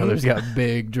know his brother's got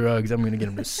big drugs. I'm gonna get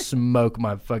him to smoke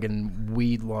my fucking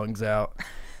weed lungs out.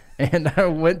 And I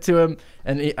went to him,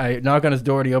 and I knock on his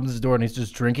door, and he opens his door, and he's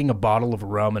just drinking a bottle of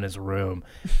rum in his room.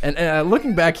 And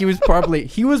looking back, he was probably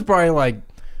like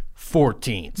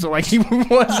 14. So like he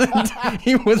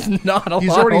was not a He's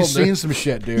lot already older. seen some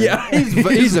shit, dude. Yeah,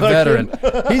 he's a veteran.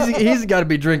 He's got to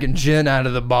be drinking gin out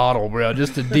of the bottle, bro,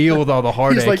 just to deal with all the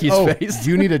heartache He's like, faced. do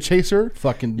you need a chaser?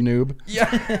 Fucking noob.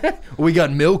 Yeah, we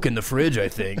got milk in the fridge, I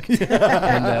think.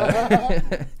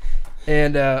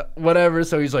 And whatever.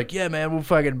 So he's like, "Yeah, man, we'll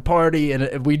fucking party."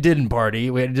 And we didn't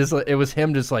party. We had it was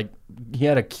him just like, he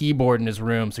had a keyboard in his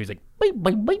room, so he's like, beep,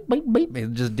 beep, beep, beep, beep, he's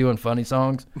just doing funny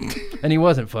songs. And he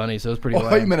wasn't funny, so it was pretty Oh, I loud.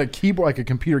 thought you meant a keyboard, like a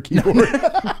computer keyboard.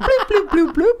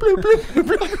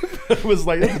 It was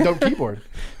like, that's a dope keyboard.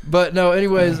 But no,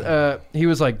 anyways, he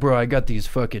was like, "Bro, I got these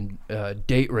fucking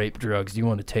date rape drugs. Do you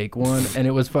want to take one?" And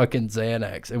it was fucking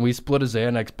Xanax. And we split a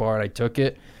Xanax bar, and I took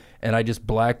it, and I just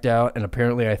blacked out, and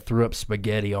apparently I threw up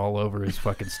spaghetti all over his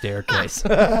fucking staircase.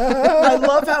 I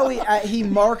love how he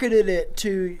marketed it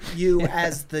to you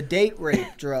as the date rape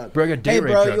drug. Bro, I got date hey,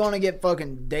 rape bro, drugs. you want to get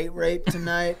fucking date raped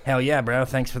tonight? Hell yeah, bro.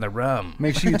 Thanks for the rum.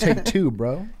 Make sure you take 2,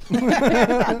 bro.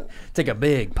 Take a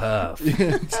big puff.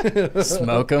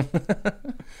 Smoke them.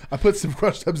 I put some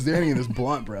crushed up Xanny in this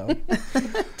blunt, bro.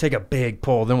 Take a big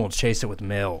pull, then we'll chase it with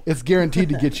milk. It's guaranteed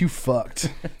to get you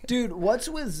fucked. Dude, what's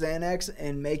with Xanax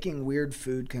and making weird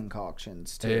food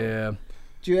concoctions, too? Yeah.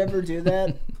 Do you ever do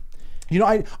that? You know,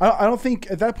 I don't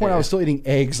think at that point I was still eating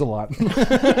eggs a lot.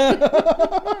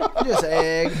 Just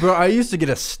egg. Bro, I used to get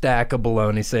a stack of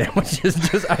bologna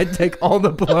sandwiches. I'd take all the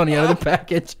bologna out of the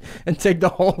package and take the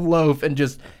whole loaf and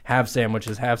just have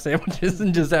sandwiches,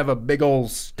 and just have a big old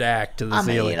stack to the I'm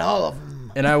gonna ceiling. eat all of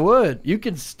them. And I would. You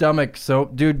could stomach so,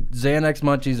 dude. Xanax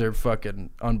munchies are fucking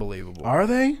unbelievable. Are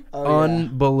they? Oh, yeah.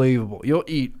 Unbelievable. You'll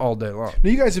eat all day long. Now,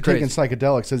 you guys have taken Crazy.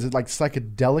 psychedelics. Is it like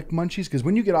psychedelic munchies? Because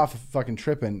when you get off of fucking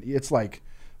tripping, it's like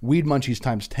weed munchies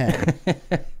times 10.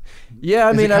 Yeah,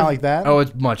 I Is it mean, kinda like that? Oh,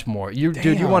 it's much more. Dude,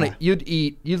 you Damn. want to?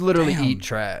 You'd literally Damn. eat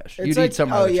trash. It's You'd like, eat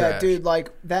something oh out of yeah, trash. dude.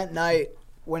 Like that night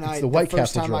when It's the the White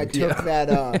first Castle time I drug. took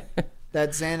that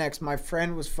Xanax, my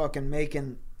friend was fucking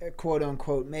making quote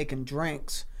unquote making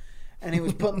drinks, and he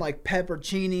was putting like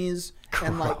pepperoncinis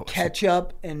and like Gross.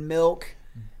 ketchup and milk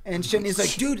and shit. And he's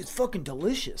like, dude, it's fucking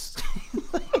delicious.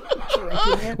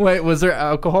 Drinking it. Wait, was there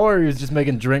alcohol, or he was just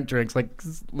making drinks,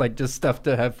 like just stuff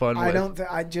to have fun I with?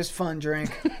 I just fun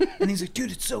drink. And he's like,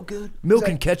 dude, it's so good. Milk He's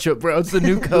and like, ketchup, bro. It's the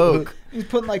new Coke. he's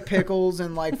putting like pickles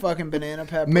and like fucking banana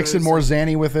peppers. Mixing more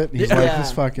Xanny with it. He's like, Yeah.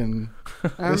 this fucking...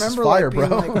 I This is remember fire, like being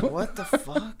bro. like, what the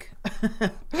fuck?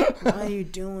 Why are you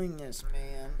doing this,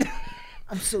 man?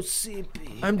 I'm so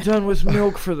sippy. I'm done with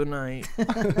milk for the night.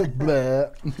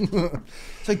 Bleh.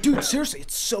 It's like, dude, seriously,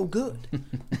 it's so good.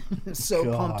 So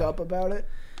God. pumped up about it.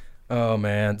 Oh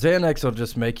man, Xanax will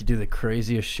just make you do the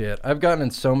craziest shit. I've gotten in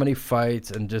so many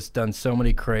fights and just done so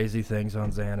many crazy things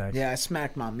on Xanax. Yeah, I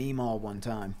smacked my meemaw one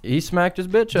time. He smacked his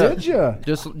bitch up. Did ya?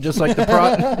 Just like the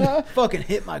pro. Fucking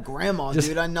hit my grandma,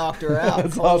 dude. I knocked her out.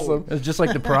 That's cold. awesome. It's just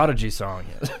like the Prodigy song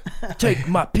is. Take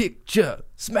my picture,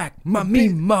 smack my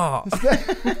meemaw.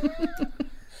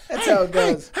 That's how it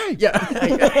goes.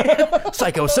 Yeah.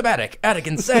 Psychosomatic, addict,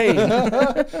 insane.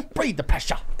 Breathe the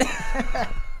pressure.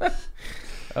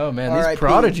 Oh, man, these R.I.P.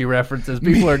 Prodigy references,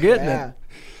 people are getting Yeah. it.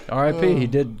 R.I.P. He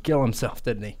did kill himself,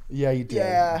 didn't he? Yeah, you did.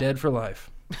 Yeah. Dead for life.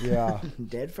 Yeah.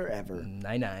 Dead forever.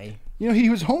 Night. You know, he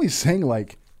was only sang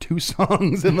like 2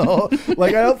 songs in the whole.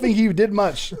 Like, I don't think he did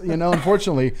much. You know,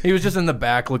 unfortunately. He was just in the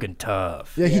back looking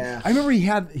tough. Yeah. Yeah. I remember he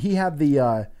had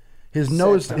the his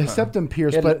nose, his septum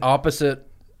pierced, He had but an opposite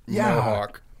Yeah.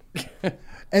 mohawk.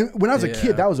 and when I was a Yeah.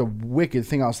 kid, that was a wicked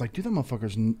thing. I was like, dude, that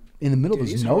motherfucker's in the middle of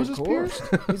his He's nose is hardcore. pierced.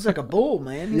 He's like a bull,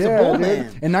 man. He's Yeah, a bull dude.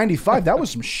 man. In '95, that was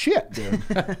some shit, dude.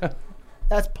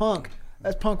 That's punk.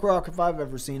 That's punk rock if I've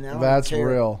ever seen it. I don't That's care.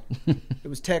 real. It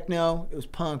was techno. It was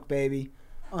punk, baby.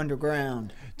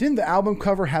 Underground. Didn't the album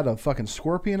cover had a fucking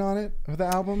scorpion on it of the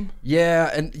album? Yeah,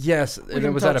 and yes, and it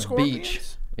gonna was talk at a beach.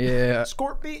 scorpions? Yeah.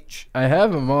 Scorp Beach. I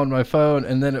have them on my phone,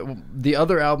 and then the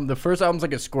other album, the first album's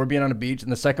like a scorpion on a beach,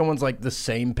 and the second one's like the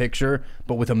same picture,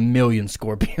 but with a million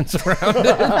scorpions around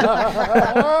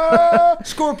it.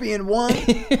 Scorpion 1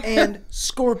 and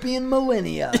Scorpion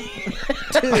Millennia 2.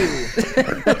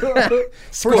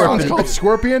 First song's called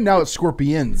Scorpion. Now it's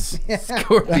Scorpions.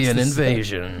 Scorpion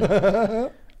invasion.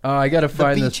 I gotta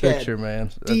find this Beachhead. picture, man.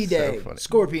 That's D-Day. so funny.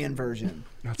 Scorpion version.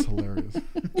 That's hilarious.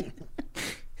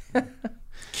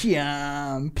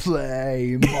 Can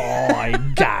play my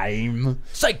game.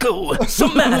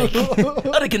 Psychosomatic,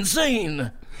 addict,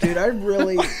 insane. Dude, I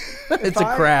really... It's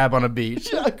a crab on a beach.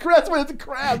 That's what it's a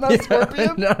crab, not a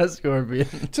scorpion. Not a scorpion.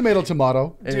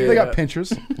 Tomato. They got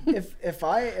pinchers. If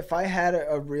I had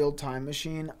a real time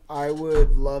machine, I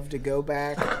would love to go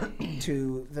back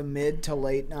to the mid to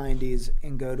late 90s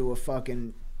and go to a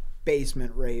fucking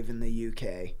basement rave in the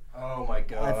UK. Oh my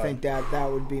god. I think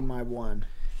that would be my one.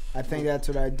 I think that's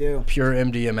what I'd do. Pure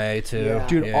MDMA too. Yeah.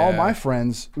 Dude, Yeah. all my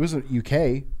friends, it was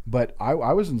UK, but I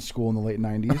was in school in the late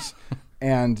 90s,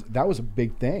 and that was a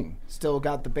big thing. Still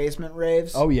got the basement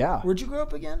raves. Oh, yeah. Where'd you grow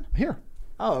up again? Here.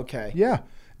 Oh, okay. Yeah.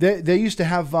 They used to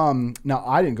have, now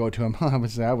I didn't go to them. I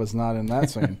was not in that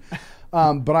scene.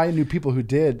 But I knew people who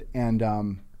did, and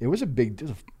it was a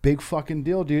big fucking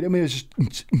deal, dude. I mean, it was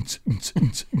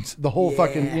just the whole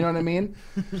fucking, you know what I mean?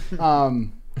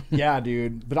 Yeah,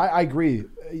 dude. But I agree.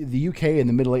 The UK in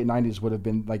the mid to late 90s would have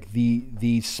been like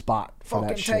the spot for Fucking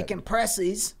that shit. taking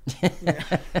pressies.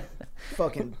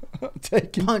 Fucking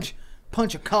Taking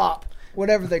punch a cop.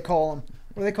 Whatever they call them.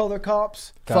 What do they call their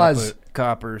cops? Fuzz.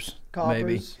 Coppers. Coppers.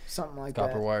 Maybe. Something like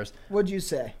Copper that. wires. What'd you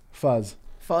say? Fuzz.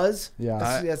 Fuzz?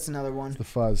 Yeah. That's another one. The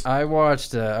fuzz. I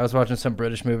was watching some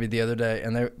British movie the other day,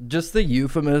 and just the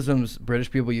euphemisms British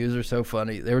people use are so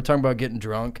funny. They were talking about getting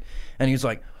drunk, and he's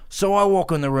like, "So I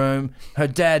walk in the room, her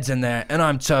dad's in there, and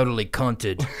I'm totally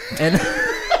cunted." And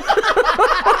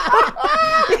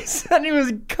he said he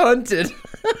was cunted.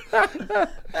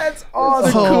 That's The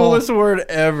awesome. coolest word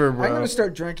ever, bro. I'm going to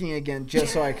start drinking again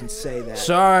just so I can say that.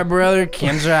 Sorry, brother,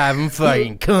 can't drive. I'm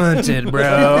fucking cunted,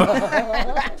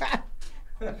 bro.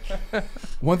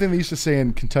 One thing they used to say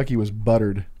in Kentucky was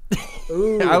buttered.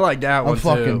 Ooh. I like that one I'm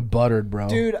fucking too. buttered, bro.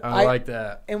 Dude, I like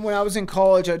that. And when I was in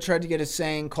college, I tried to get a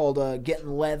saying called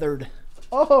getting leathered.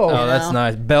 Oh, Oh, that's know?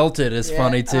 nice. Belted is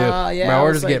funny too. Yeah, Bro, I we're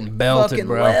was just like, getting belted, fucking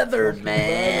bro. leathered,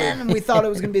 man. And we thought it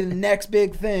was going to be the next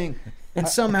big thing. And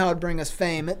somehow it'd bring us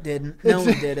fame. It didn't. No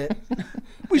one did it.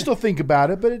 we still think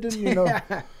about it, but it didn't, you know.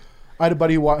 I had a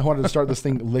buddy who wanted to start this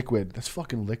thing liquid. That's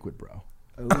fucking liquid, bro.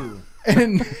 Ooh.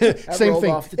 And same rolled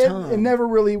thing. off the tongue. It never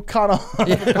really caught on.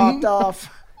 Never popped off.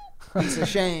 It's a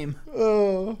shame.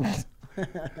 Oh.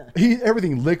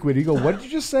 Everything liquid. You go, what did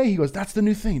you just say? He goes, that's the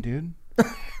new thing, dude.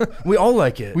 We all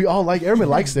like it. We all like. Everybody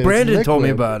likes it. It's Brandon told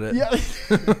me liquid. about it. Yeah.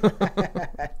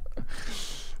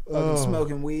 Fucking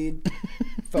smoking weed.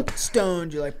 Fucking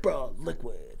stoned. You're like, bro,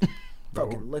 liquid.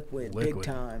 Fucking liquid. Big Liquid.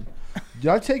 time.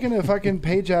 Dude, I've taken a fucking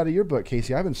page out of your book,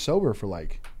 Casey. I've been sober for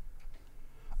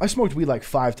I smoked weed like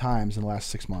 5 times in the last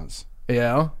 6 months,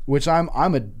 Yeah. which I'm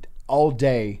a all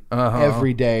day,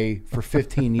 every day for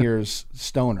 15 years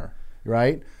stoner,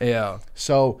 right? Yeah.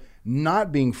 So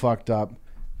not being fucked up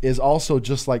is also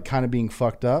just like kind of being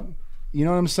fucked up. You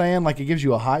know what I'm saying? Like it gives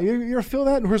you a high. You ever feel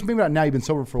that? Whereas maybe not now. You've been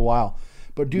sober for a while,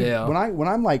 but dude, Yeah. when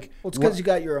I'm like, Well, it's because you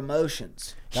got your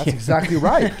emotions. that's exactly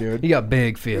right, dude. You got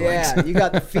big feelings. Yeah, you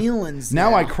got the feelings.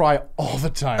 Now I cry all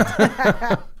the time.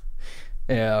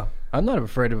 Yeah. I'm not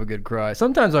afraid of a good cry.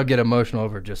 Sometimes I'll get emotional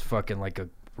over just fucking like a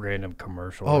random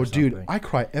commercial. Oh, or dude, something. I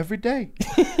cry every day.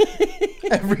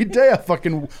 Every day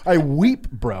I weep,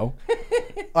 bro.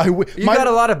 You got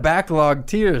a lot of backlog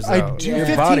tears, though. I do. Your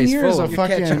 15 body's years full of You're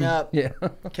fucking. catching up. Yeah.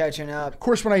 Catching up. Of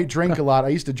course, when I drink a lot, I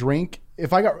used to drink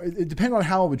if I got, it depended on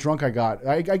how drunk I got.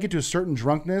 I get to a certain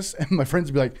drunkenness, and my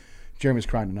friends would be like, Jeremy's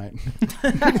crying tonight.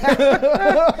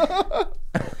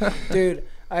 Dude,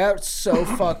 I got so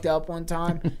fucked up one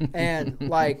time, and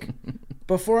like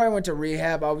before I went to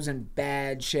rehab, I was in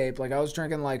bad shape. Like I was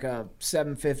drinking like a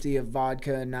 750 of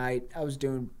vodka a night. I was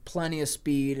doing plenty of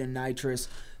speed and nitrous.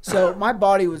 So my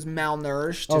body was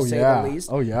malnourished to say the least.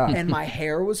 Oh yeah. And my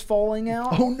hair was falling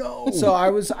out. Oh no. So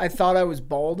I thought I was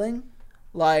balding.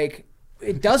 Like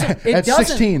it doesn't At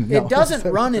 16, no. it doesn't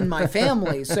run in my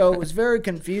family. So it was very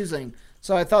confusing.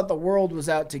 So I thought the world was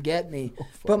out to get me.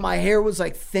 But my hair was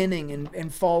like thinning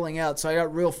and falling out. So I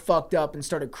got real fucked up and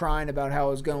started crying about how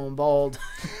I was going bald.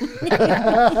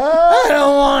 I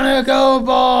don't want to go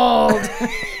bald.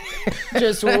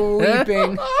 Just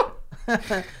weeping.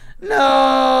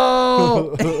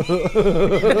 No.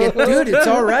 Dude, it's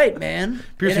all right, man.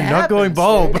 Pierce, you're not going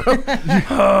bald, bro.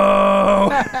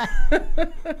 Oh.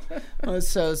 It was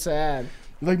so sad.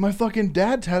 Like my fucking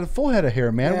dad had a full head of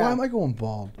hair, man. Yeah. Why am I going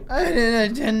bald? I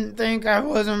didn't think I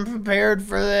wasn't prepared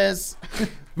for this.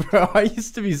 Bro, I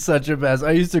used to be such a mess.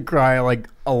 I used to cry like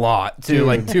a lot too,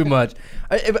 like too much.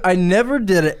 I never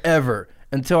did it ever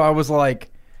until I was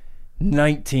like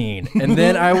 19, and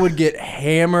then I would get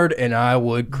hammered and I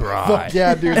would cry. Fuck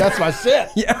yeah, dude. That's my shit.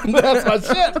 Yeah, That's my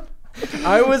shit.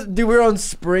 we were on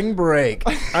spring break.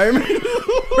 I remember we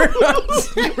were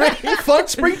on Fuck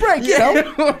spring break, you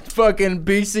know? fucking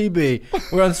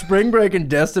BCB. We're on spring break in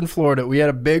Destin, Florida. We had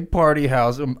a big party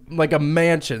house, like a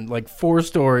mansion, like 4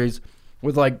 stories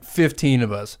with like 15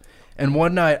 of us. And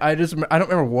one night, I don't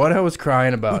remember what I was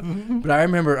crying about, but I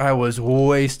remember I was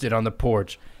wasted on the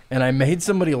porch. And I made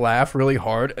somebody laugh really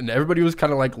hard, and everybody was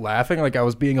kind of like laughing like I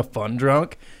was being a fun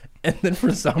drunk. And then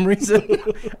for some reason,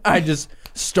 I just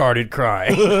started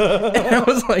crying. And I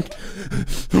was like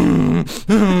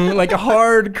a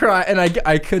hard cry. And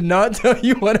I could not tell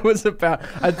you what it was about.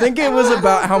 I think it was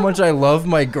about how much I loved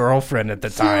my girlfriend at the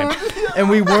time. And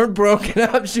we weren't broken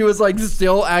up. She was like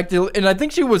still acting, and I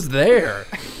think she was there.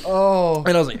 Oh.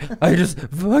 And I was like, I just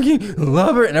fucking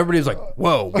love her. And everybody was like,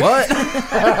 whoa, what?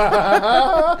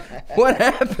 What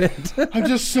happened? I'm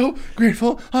just so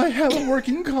grateful I have a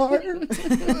working car.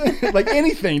 Like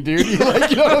anything, dude. You know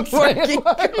what I'm saying?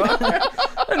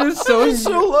 I'm so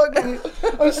lucky.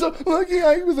 I'm so lucky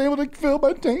I was able to fill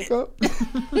my tank up.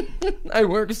 I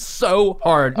work so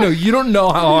hard. No, you don't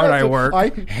know how hard I work. I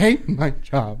hate my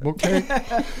job, okay?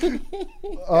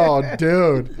 Oh,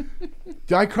 dude.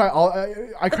 I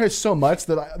cry so much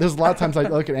that there's a lot of times I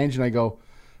look at Angie and I go,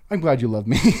 I'm glad you love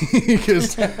me.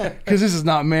 Because this is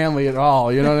not manly at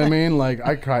all. You know what I mean? Like,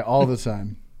 I cry all the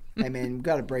time. Hey, man, you've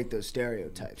got to break those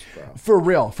stereotypes, bro. For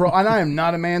real. And I am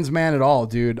not a man's man at all,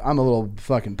 dude. I'm a little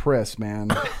fucking priss, man.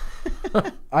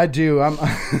 I do. I'm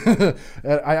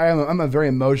a very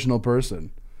emotional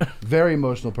person. Very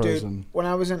emotional person. Dude, when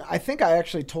I was in, I think I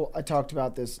actually talked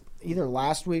about this either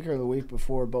last week or the week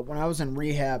before, but when I was in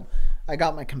rehab, I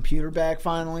got my computer back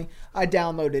finally. I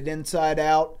downloaded Inside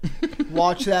Out.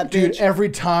 Watch that bitch. Dude, every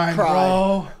time,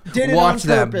 bro. Did it Watch on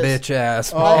that purpose. bitch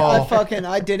ass.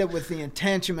 I did it with the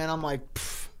intention, man. I'm like,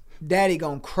 Daddy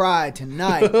gonna cry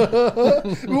tonight.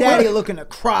 Daddy looking to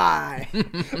cry.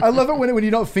 I love it when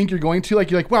you don't think you're going to.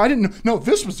 Like, you're like, well, I didn't know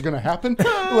this was going to happen.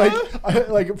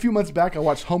 Like a few months back, I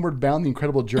watched Homeward Bound: The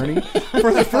Incredible Journey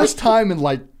for the first time in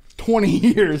like 20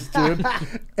 years, dude.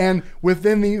 And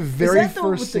within the very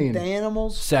first scene, the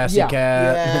animals, Sassy Yeah.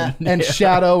 cat, and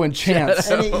Shadow and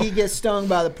Chance. and he gets stung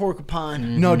by the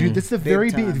porcupine. No, dude, that's the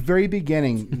time. very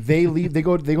beginning. They leave. They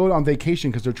go on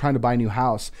vacation because they're trying to buy a new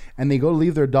house, and they go to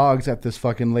leave their dogs at this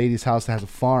fucking lady's house that has a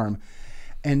farm.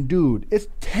 And dude, it's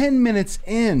 10 minutes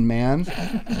in, man,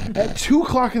 at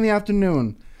 2:00 in the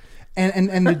afternoon,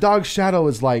 and the dog Shadow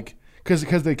is like,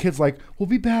 because the kid's like, we'll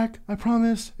be back, I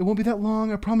promise. It won't be that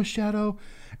long, I promise, Shadow.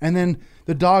 And then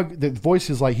the dog, the voice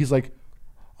is like, he's like,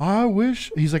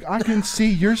 he's like, I can see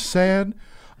you're sad.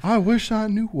 I wish I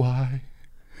knew why.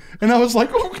 And I was like,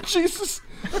 oh, Jesus.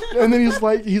 And then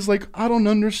he's like, I don't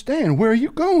understand. Where are you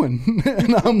going?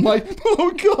 And I'm like, oh,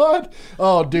 God.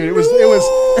 Oh, dude, it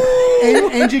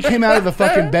was. Angie came out of the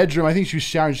fucking bedroom. I think she was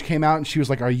showering. She came out and she was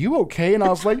like, are you okay? And I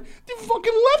was like, you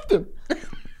fucking left him.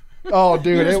 Oh,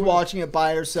 dude. You're just watching it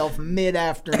by yourself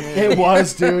mid-afternoon. It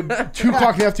was, dude.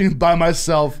 2:00 in the afternoon by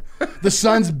myself. The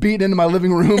sun's beating into my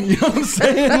living room. You know what I'm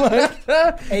saying? Like,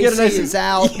 AC is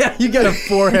out. Yeah, you got a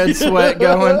forehead sweat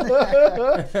going.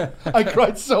 I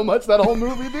cried so much that whole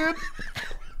movie, dude.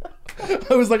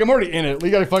 I was like, I'm already in it. We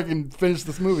gotta fucking finish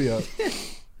this movie up.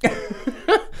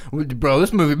 Bro,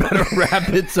 this movie better wrap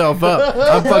itself up.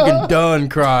 I'm fucking done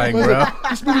crying, bro.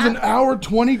 This movie's an hour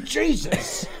 20.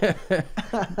 Jesus. Bro,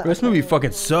 this movie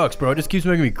fucking sucks, bro. It just keeps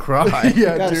making me cry.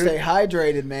 Yeah, Gotta dude. stay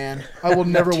hydrated, man. I will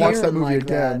never watch that tearing movie like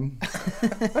again.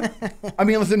 I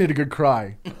mean, unless I need a good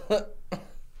cry.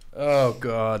 Oh,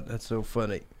 God. That's so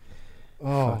funny.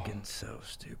 Oh, Fucking so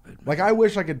stupid. like I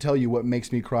wish I could tell you what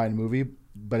makes me cry in a movie,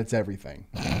 but it's everything.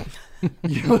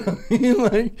 You know what I mean?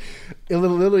 Like,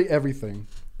 literally everything.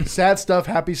 Sad stuff,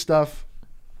 happy stuff.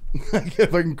 Like,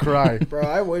 if I can cry. Bro,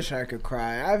 I wish I could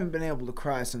cry. I haven't been able to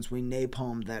cry since we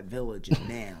napalmed that village in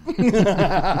Nam. Me and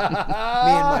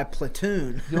my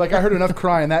platoon. You're like, I heard enough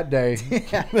crying that day.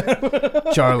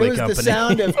 Charlie It was Company. the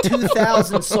sound of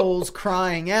 2,000 souls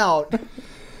crying out.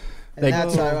 And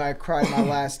that's how I cried my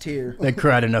last tear. They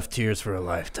cried enough tears for a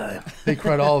lifetime. They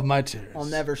cried all of my tears. I'll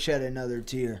never shed another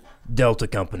tear. Delta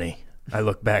Company. I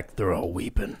look back, they're all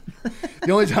weeping.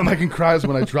 The only time I can cry is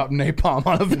when I drop napalm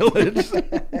on a village.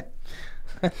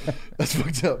 That's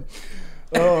fucked up.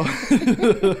 Oh.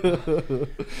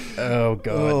 Oh, God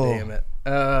Oh. damn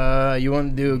it. You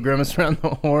want to do a Grimace Around the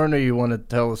Horn, or you want to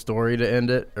tell a story to end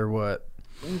it, or what?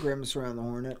 You can grimace around the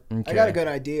hornet. Okay. I got a good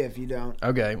idea if you don't.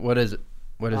 Okay, what is it?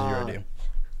 What is your idea?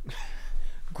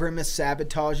 Grimace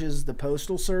sabotages the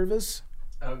postal service.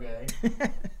 Okay.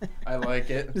 I like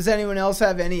it. Does anyone else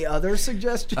have any other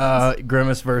suggestions?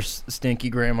 Grimace versus Stinky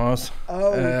Grandmas. we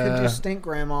could do Stink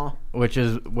Grandma. Which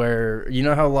is where, you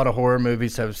know how a lot of horror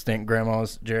movies have stink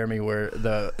grandmas, Jeremy, where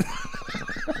the...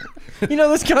 You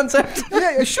know this concept?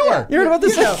 Yeah, sure. You heard about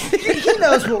this? He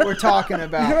knows what we're talking You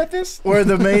about. heard about this? Where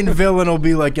the main villain will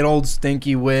be like an old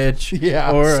stinky witch.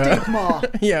 Yeah. Or Stink Ma.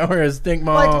 yeah, or a stink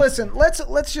mom. Like, listen,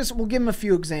 let's just we'll give him a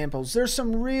few examples. There's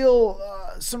some real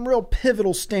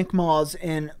pivotal stink maws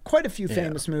in quite a few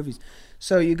famous movies.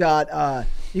 So you got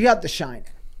The Shining.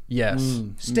 Yes.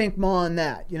 Stink ma in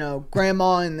that. You know,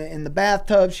 grandma in the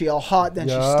bathtub, she all hot, then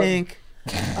Yup. she stink.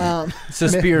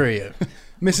 Suspiria.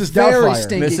 Mrs. Very Doubtfire.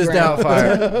 stinky. Mrs. grandma.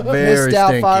 Doubtfire. Miss Very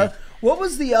Doubtfire. stinky. What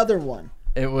was the other one?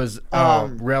 It was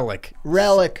Relic.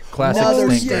 Relic. Classic Another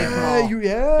stink stink grandma. ma.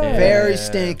 Yeah. Very Yeah.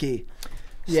 stinky.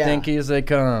 Yeah. Stinky as they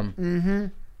come. Mm-hmm.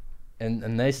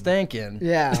 And they stinking.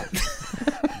 Yeah.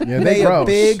 Yeah, They they a gross.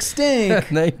 big stink.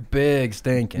 They big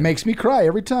stinking. Makes me cry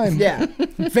every time. Yeah.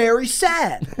 Very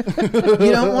sad.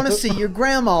 You don't want to see your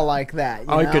grandma like that. You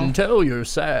I know? can tell you're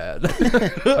sad,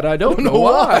 but I don't know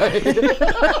why.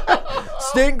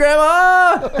 Stink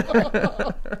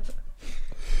grandma.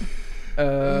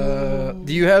 Do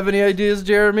you have any ideas,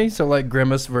 Jeremy? So like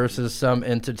Grimace versus some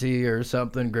entity or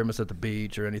something, Grimace at the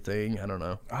beach or anything. I don't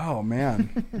know. Oh,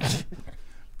 man.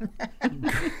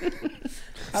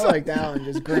 I like that one.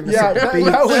 Just grimace. Yeah, at the that, beach.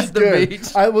 that was At the good.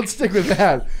 beach. I would stick with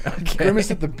that. Okay.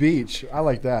 Grimace at the beach. I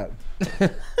like that.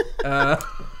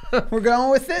 We're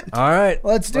going with it. All right,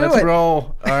 Let's do Let's it.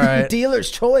 roll. All right, Dealer's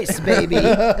choice, baby.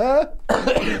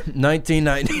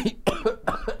 1990.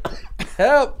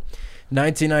 Help.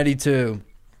 1992,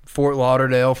 Fort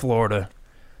Lauderdale, Florida.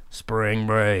 Spring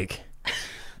break.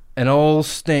 An old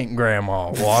stink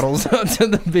grandma waddles up to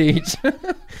the beach,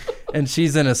 and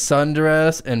she's in a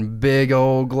sundress and big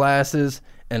old glasses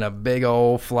and a big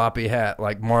old floppy hat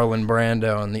like Marlon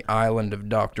Brando on the island of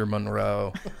Dr.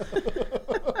 Monroe.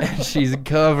 And she's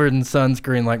covered in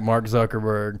sunscreen like Mark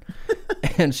Zuckerberg.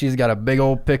 And she's got a big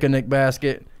old picnic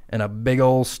basket and a big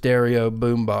old stereo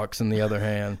boombox in the other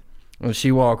hand. And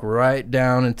she walked right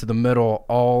down into the middle of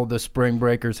all the spring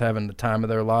breakers having the time of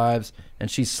their lives, and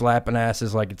she's slapping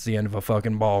asses like it's the end of a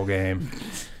fucking ball game.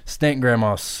 Stink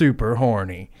grandma's super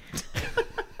horny.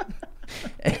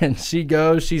 And she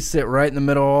sit right in the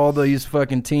middle of all these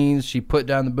fucking teens. She put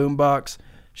down the boombox.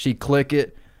 She click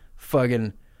it.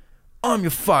 Fucking, I'm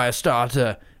your fire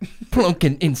starter.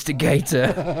 Plunkin'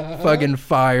 instigator. Fucking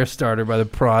fire starter by the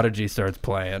Prodigy starts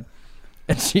playing.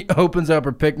 And she opens up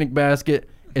her picnic basket.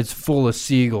 It's full of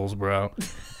seagulls, bro.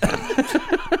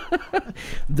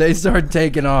 They start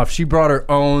taking off. She brought her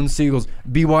own seagulls.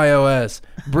 BYOS.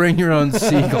 Bring your own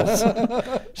seagulls.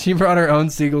 She brought her own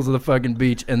seagulls to the fucking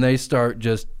beach, and they start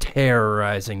just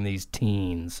terrorizing these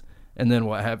teens. And then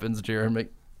what happens, Jeremy?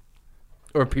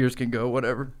 Or Pierce can go,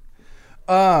 whatever.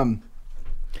 Sorry,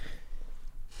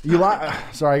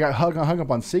 I got hung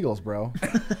up on seagulls, bro.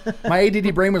 My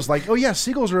ADD brain was like, oh yeah,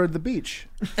 seagulls are at the beach.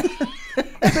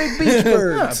 Big beach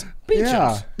birds.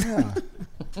 Yeah.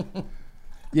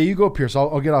 Yeah, you go, Pierce.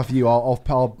 I'll get off you. Yeah, I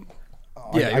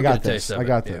you'll got get a this. taste of I it,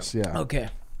 got yeah. this. Yeah. Okay.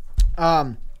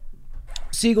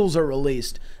 Seagulls are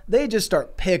released. They just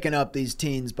start picking up these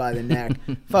teens by the neck,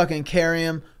 fucking carry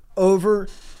them,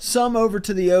 some over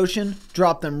to the ocean,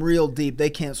 drop them real deep. They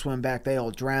can't swim back. They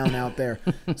all drown out there.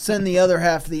 Send the other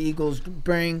half of the Eagles,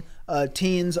 bring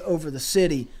teens over the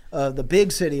city, the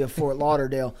big city of Fort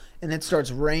Lauderdale, and it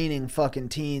starts raining fucking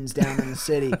teens down in the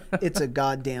city. It's a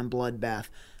goddamn bloodbath.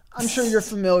 I'm sure you're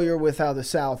familiar with how the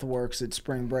South works at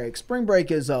spring break. Spring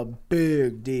break is a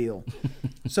big deal.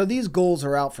 So these ghouls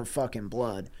are out for fucking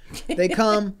blood. They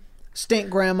come, Stink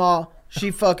Grandma, she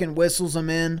fucking whistles them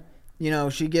in. You know,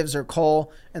 she gives her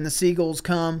call, and the seagulls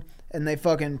come, and they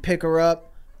fucking pick her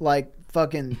up like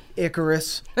fucking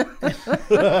Icarus.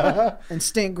 And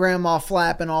Stink Grandma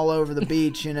flapping all over the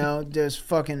beach, you know, just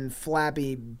fucking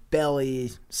flappy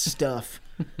belly stuff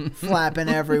flapping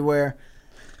everywhere.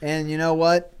 And you know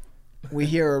what? We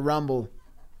hear a rumble,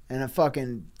 and a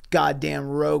fucking goddamn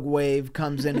rogue wave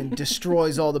comes in and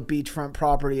destroys all the beachfront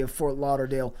property of Fort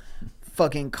Lauderdale,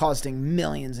 fucking costing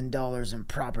millions of dollars in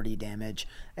property damage.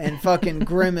 And fucking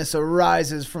Grimace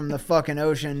arises from the fucking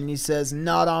ocean, and he says,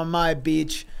 "Not on my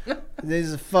beach.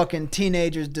 These fucking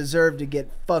teenagers deserve to get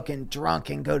fucking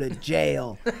drunk and go to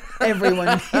jail.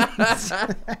 Everyone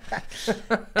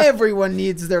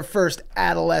needs their first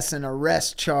adolescent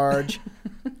arrest charge.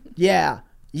 Yeah,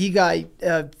 you guys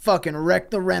fucking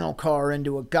wrecked the rental car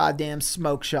into a goddamn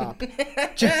smoke shop,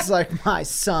 just like my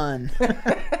son."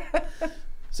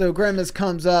 So Grimace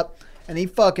comes up, and he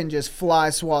fucking just fly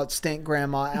swats Stink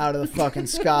Grandma out of the fucking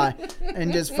sky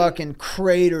and just fucking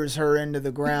craters her into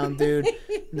the ground, dude.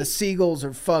 And the seagulls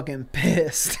are fucking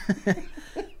pissed.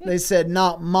 They said,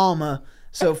 "Not mama."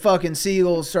 So fucking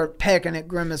seagulls start pecking at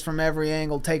Grimace from every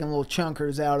angle, taking little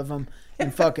chunkers out of him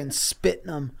and fucking spitting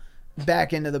them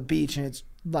back into the beach, and it's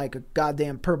like a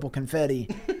goddamn purple confetti.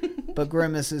 But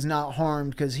Grimace is not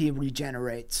harmed because he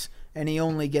regenerates, and he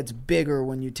only gets bigger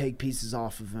when you take pieces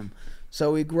off of him.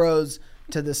 So he grows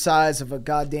to the size of a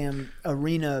goddamn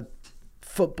arena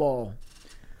football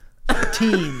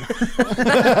team.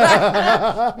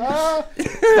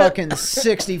 Fucking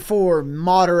 64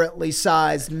 moderately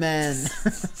sized men.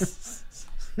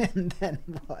 And then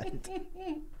what?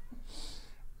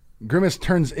 Grimace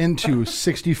turns into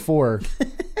 64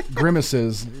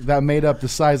 grimaces that made up the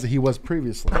size that he was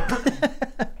previously.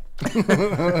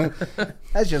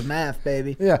 That's just math,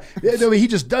 baby. Yeah. No, he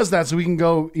just does that so we can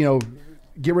go,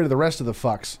 get rid of the rest of the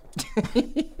fucks.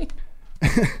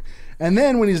 And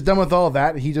then when he's done with all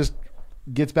that, he just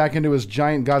gets back into his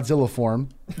giant Godzilla form.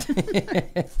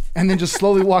 And then just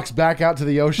slowly walks back out to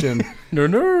the ocean.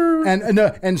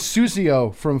 And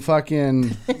Susio from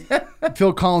fucking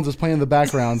Phil Collins is playing in the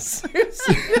background.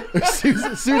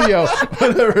 Studio,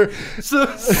 whatever.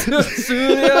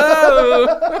 Studio.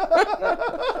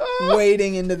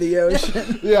 Wading into the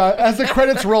ocean. Yeah, as the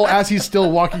credits roll, as he's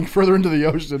still walking further into the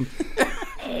ocean.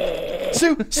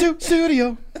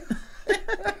 Studio.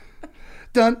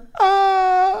 Done.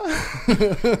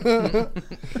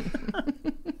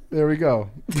 There we go.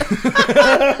 That's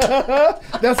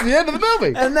the end of the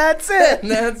movie. And that's it.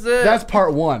 That's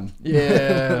part 1.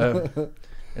 Yeah.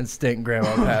 And Stink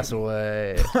Grandma pass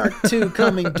away. Part 2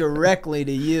 coming directly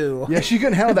to you. Yeah, she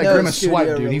couldn't handle that No Grimace swipe,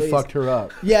 dude. release. He fucked her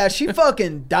up. Yeah, she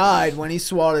fucking died when he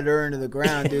swatted her into the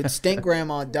ground, dude. Stink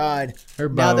Grandma died. Her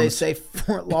Now they bones. say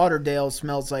Fort Lauderdale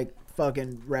smells like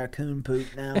fucking raccoon poop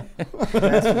now.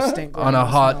 That's what Stink On a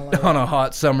Grandma smell like.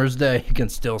 hot summer's day, you can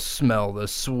still smell the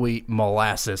sweet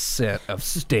molasses scent of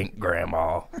Stink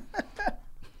Grandma.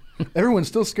 Everyone's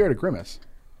still scared of Grimace.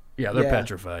 Yeah, they're Yeah.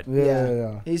 petrified.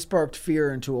 Yeah. He sparked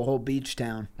fear into a whole beach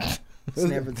town. It's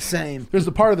never the same. There's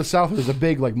the part of the South where there's a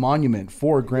big monument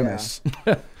for Grimace.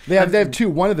 They have two.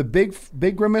 One of the big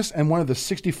Grimace and one of the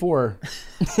 64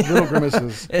 little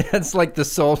Grimaces. It's like the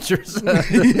soldiers.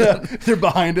 Yeah, they're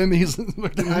behind him. He's.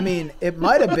 I mean, it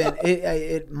might have been.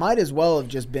 It might as well have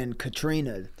just been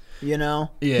Katrina. You know?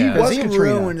 Yeah. Because was he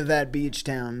Katrina. ruined that beach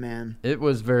town, man. It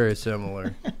was very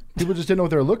similar. People just didn't know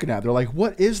what they were looking at. They're like,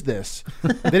 "What is this?"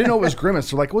 They didn't know it was Grimace.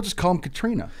 They're like, "We'll just call him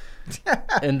Katrina."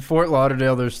 In Fort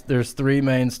Lauderdale, there's 3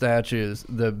 main statues: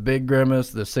 the Big Grimace,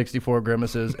 the 64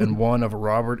 Grimaces, and one of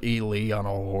Robert E. Lee on a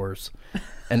horse.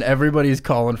 And everybody's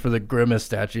calling for the Grimace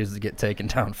statues to get taken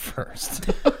down first.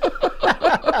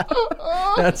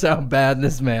 That's how bad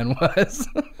this man was.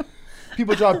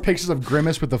 People draw pictures of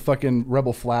Grimace with the fucking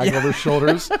rebel flag over his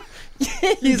shoulders.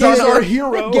 He's Get on it- our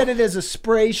hero. Get it as a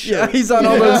spray shirt. Yeah, he's on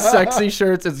all those sexy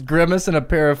shirts. It's Grimace and a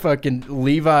pair of fucking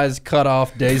Levi's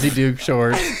cut-off Daisy Duke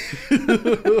shorts.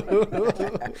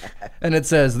 And it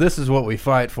says, "This is what we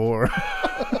fight for."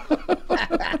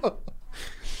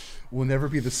 We'll never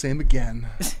be the same again.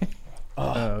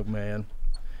 Oh, man.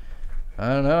 I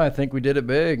don't know. I think we did it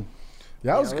big.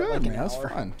 That was we're good, like an man. That was hour.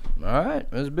 fun. All right.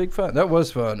 It was big fun. That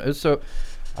was fun. It was so...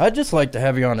 I'd just like to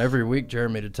have you on every week,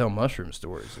 Jeremy, to tell mushroom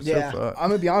stories. It's so fun. I'm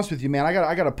gonna be honest with you, man.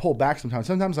 I gotta pull back sometimes.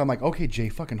 Sometimes I'm like, okay, Jay,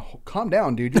 fucking calm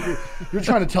down, dude. You're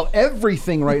trying to tell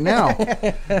everything right now.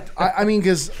 I mean,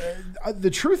 because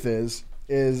the truth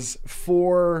is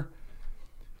for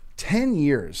 10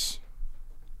 years,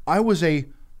 I was a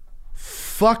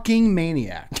fucking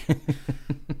maniac.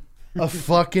 A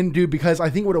fucking dude, because I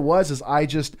think what it was is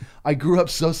I grew up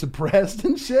so suppressed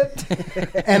and shit,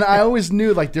 and I always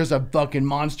knew like there's a fucking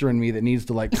monster in me that needs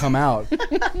to like come out,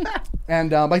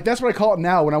 and like that's what I call it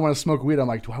now when I want to smoke weed. I'm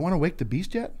like, do I want to wake the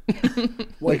beast yet?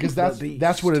 Like, because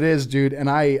that's what it is, dude. And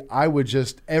I would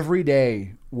just every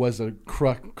day was a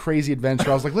crazy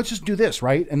adventure. I was like, let's just do this,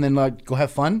 right, and then like go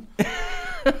have fun,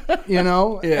 you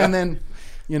know, and then.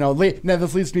 You know, now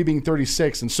this leads to me being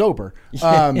 36 and sober.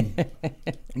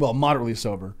 Well, moderately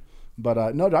sober.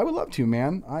 But no, I would love to,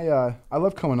 man. I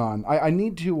love coming on. I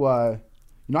need to, you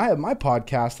know, I have my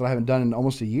podcast that I haven't done in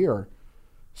almost a year.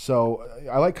 So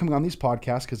I like coming on these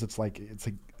podcasts because it's like,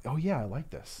 oh yeah, I like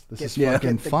this. This is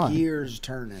fucking fun. The gears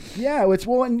turning. Yeah,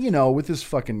 and you know, with this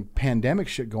fucking pandemic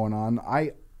shit going on,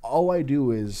 all I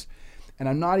do is, and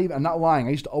I'm not lying.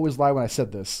 I used to always lie when I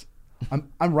said this.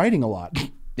 I'm writing a lot.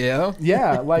 Yeah?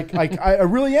 Yeah, like I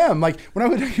really am. Like when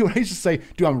I used to say,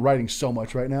 dude, I'm writing so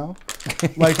much right now.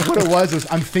 Like what it was is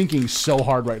I'm thinking so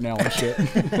hard right now on shit.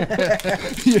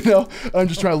 You know? I'm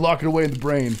just trying to lock it away in the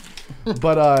brain.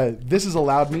 But this has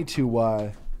allowed me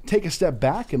to take a step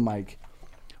back and like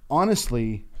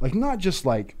honestly, like not just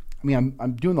like I mean,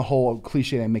 I'm doing the whole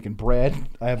cliche. I'm making bread.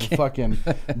 I have a fucking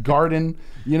garden.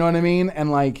 You know what I mean?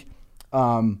 And like,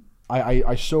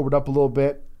 I sobered up a little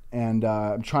bit. And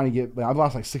I'm trying to get. I've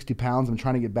lost like 60 pounds. I'm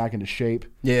trying to get back into shape.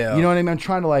 Yeah, you know what I mean. I'm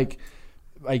trying to like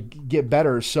get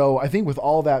better. So I think with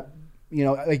all that, you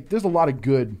know, like there's a lot of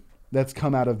good that's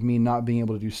come out of me not being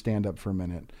able to do stand up for a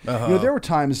minute. You know, there were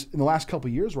times in the last couple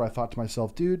of years where I thought to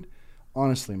myself, dude,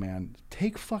 honestly, man,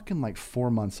 take fucking like 4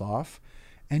 months off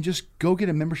and just go get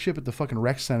a membership at the fucking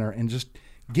rec center and just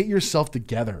get yourself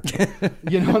together.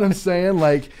 You know what I'm saying?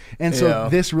 Like, and so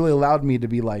this really allowed me to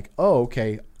be like, oh,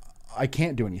 okay. I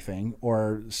can't do anything,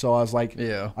 or so I was like,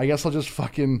 I guess I'll just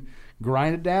fucking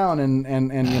grind it down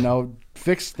and you know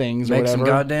fix things. Make or whatever. Some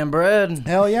goddamn bread.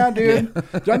 Hell yeah, dude!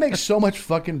 Dude, I make so much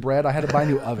fucking bread. I had to buy a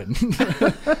new oven.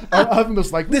 Our oven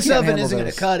was like, this oven isn't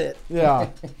going to cut it. Yeah,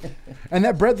 and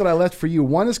that bread that I left for you,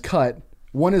 one is cut,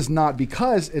 one is not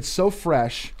because it's so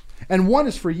fresh. And one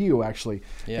is for you actually.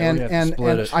 Yeah, and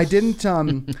I didn't.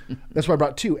 That's why I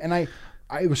brought two. And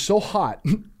it was so hot.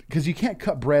 Because you can't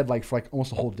cut bread like for like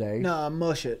almost a whole day. No,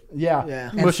 mush it.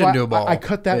 Yeah. Mush it into a ball. I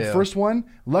cut that first one.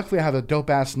 Luckily, I have a dope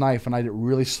ass knife, and I did it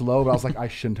really slow. But I was like, I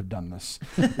shouldn't have done this,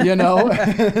 you know.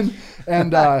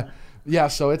 and yeah,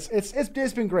 so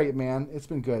it's been great, man. It's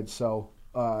been good. So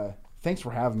thanks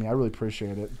for having me. I really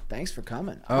appreciate it. Thanks for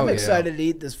coming. I'm excited to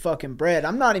eat this fucking bread.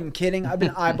 I'm not even kidding. I've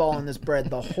been eyeballing this bread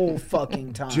the whole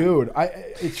fucking time, dude.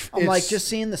 I'm like just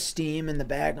seeing the steam in the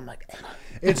bag. I'm like.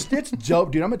 It's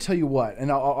dope, dude. I'm gonna tell you what,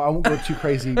 and I won't go too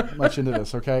crazy much into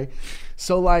this, okay?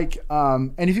 So like,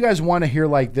 and if you guys want to hear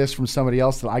like this from somebody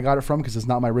else that I got it from, because it's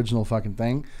not my original fucking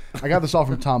thing, I got this all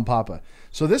from Tom Papa.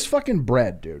 So this fucking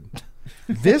bread, dude,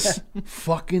 this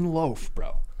fucking loaf,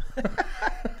 bro,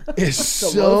 is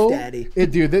so. Loaf daddy.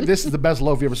 Dude, this is the best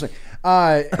loaf you ever seen.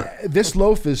 This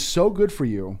loaf is so good for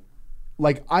you.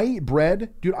 Like I eat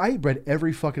bread, dude. I eat bread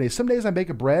every fucking day. Some days I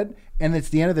bake a bread, and it's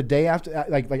the end of the day after.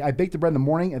 Like I bake the bread in the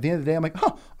morning. At the end of the day, I'm like,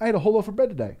 huh, I had a whole loaf of bread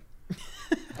today,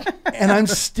 and I'm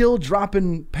still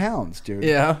dropping pounds, dude.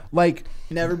 Yeah, like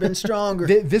never been stronger.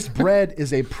 This bread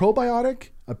is a probiotic,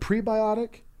 a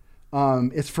prebiotic.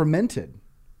 It's fermented,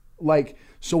 like.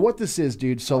 So what this is,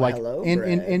 dude? So like,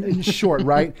 in short,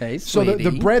 right? Hey, so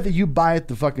the bread that you buy at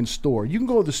the fucking store, you can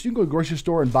go to the grocery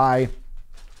store and buy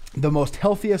the most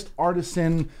healthiest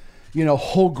artisan, you know,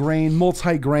 whole grain,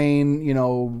 multi-grain, you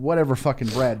know, whatever fucking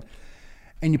bread.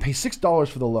 And you pay $6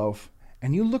 for the loaf.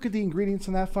 And you look at the ingredients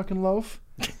in that fucking loaf.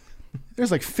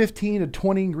 There's like 15 to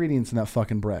 20 ingredients in that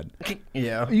fucking bread.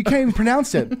 Yeah. You can't even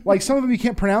pronounce it. Like some of them you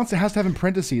can't pronounce. It has to have in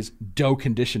parentheses, dough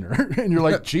conditioner. And you're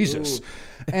like, Jesus.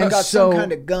 And got some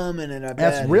kind of gum in it, I bet.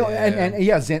 That's real. Yeah. And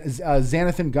yeah,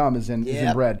 xanthan gum is in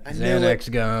bread. Xanax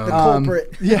gum. The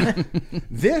culprit. Yeah.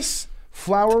 This...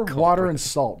 flour, water, and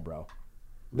salt, bro.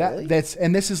 Really? This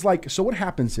is like, so what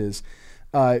happens is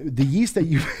the yeast that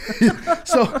you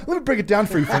so let me break it down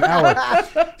for you for an hour.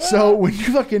 So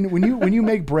when you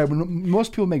make bread, when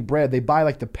most people make bread, they buy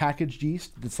like the packaged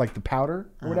yeast that's like the powder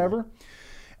or whatever.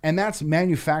 And that's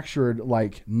manufactured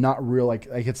like not real, like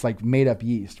it's like made up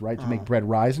yeast, right, to make bread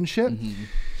rise and shit.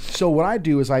 So what I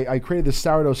do is I created this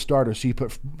sourdough starter. So you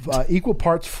put equal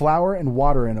parts flour and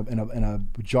water in a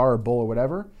jar or bowl or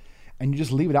whatever, and you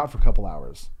just leave it out for a couple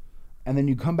hours, and then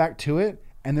you come back to it,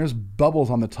 and there's bubbles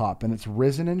on the top, and it's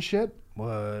risen and shit.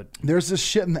 What? There's this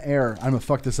shit in the air. I'm gonna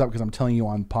fuck this up because I'm telling you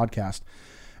on podcast.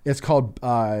 It's called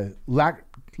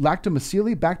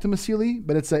lactomyceli,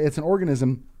 but it's an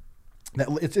organism that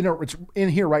it's in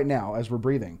here right now as we're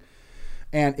breathing,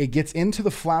 and it gets into the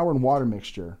flour and water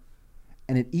mixture,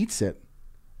 and it eats it,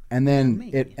 and then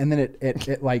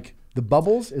it like the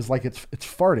bubbles is like it's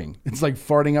farting. It's like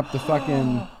farting up the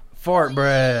fucking fart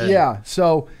bread. Yeah.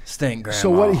 So stink grandma. So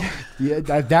what? Yeah,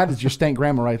 that is your stank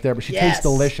grandma right there. But she tastes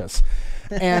delicious,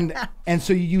 and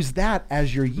so you use that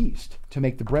as your yeast to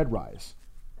make the bread rise.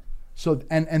 So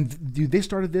and dude, they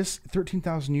started this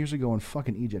 13,000 years ago in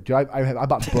fucking Egypt. Dude, I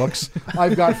bought books.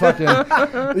 I've got fucking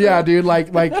yeah, dude.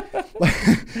 Like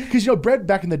because bread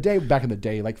back in the day,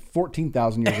 like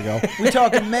 14,000 years ago. We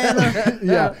talking manna.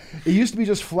 Yeah, it used to be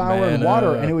just flour and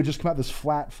water, and it would just come out this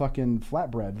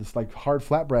flatbread, this like hard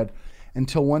flatbread.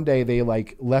 Until one day they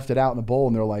like left it out in a bowl,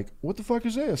 and they're like, "What the fuck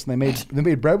is this?" And they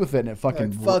made bread with it, and it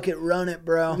fucking fuck it, run it,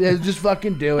 bro. Yeah, just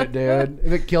fucking do it, dude.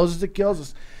 If it kills us, it kills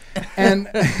us. And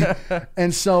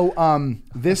so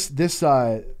this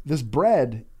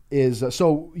bread is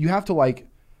so you have to like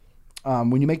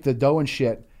when you make the dough and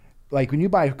shit, like when you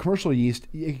buy commercial yeast,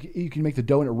 you can make the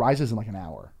dough and it rises in like an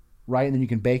hour, right? And then you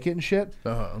can bake it and shit.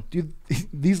 Dude,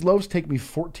 these loaves take me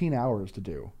 14 hours to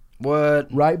do. What?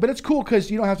 Right? But it's cool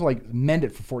because you don't have to like mend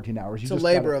it for 14 hours. It's a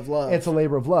labor of love. It's a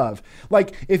labor of love.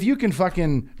 Like if you can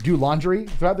fucking do laundry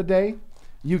throughout the day,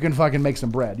 you can fucking make some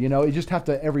bread. You just have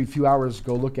to every few hours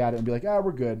go look at it and be like,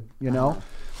 we're good,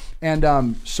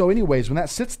 And so anyways, when that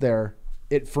sits there,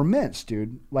 it ferments,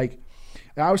 dude. Like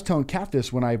I was telling Kat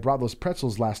this when I brought those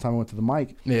pretzels last time I went to the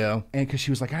mic. Yeah. And because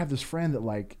she was like, I have this friend that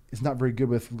like is not very good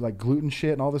with like gluten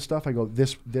shit and all this stuff. I go,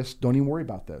 this don't even worry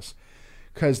about this.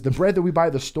 Because the bread that we buy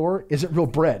at the store isn't real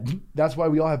bread. That's why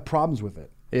we all have problems with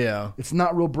it. Yeah. It's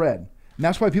not real bread. And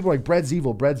that's why people are like, bread's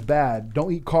evil, bread's bad,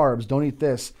 don't eat carbs, don't eat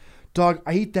this. Dog,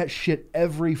 I eat that shit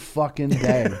every fucking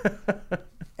day.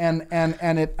 and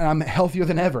I'm healthier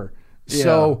than ever.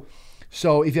 Yeah.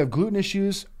 So if you have gluten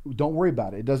issues, don't worry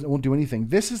about it. It won't do anything.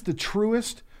 This is the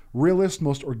truest, realest,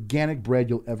 most organic bread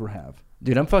you'll ever have.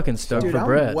 Dude, I'm fucking stoked for I'm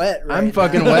bread. wet right I'm now.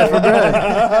 fucking wet for bread.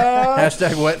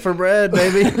 Hashtag wet for bread,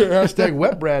 baby. Hashtag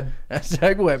wet bread.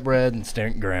 Hashtag wet bread and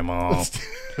stink grandma.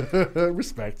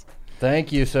 Respect.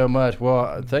 Thank you so much.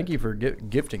 Well, thank you for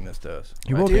gifting this to us.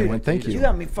 You're welcome, Dude, man. Thank you. You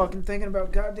got me fucking thinking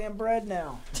about goddamn bread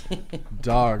now.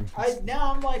 Dog.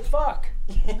 Now I'm like, fuck.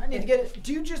 I need to get it.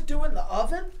 Do you just do it in the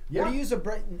oven? Yeah. Or do you use a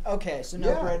bread? Okay, so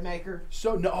no bread maker.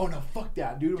 So no, fuck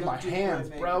that, dude. With Don't my do hands,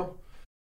 bread bro. maker.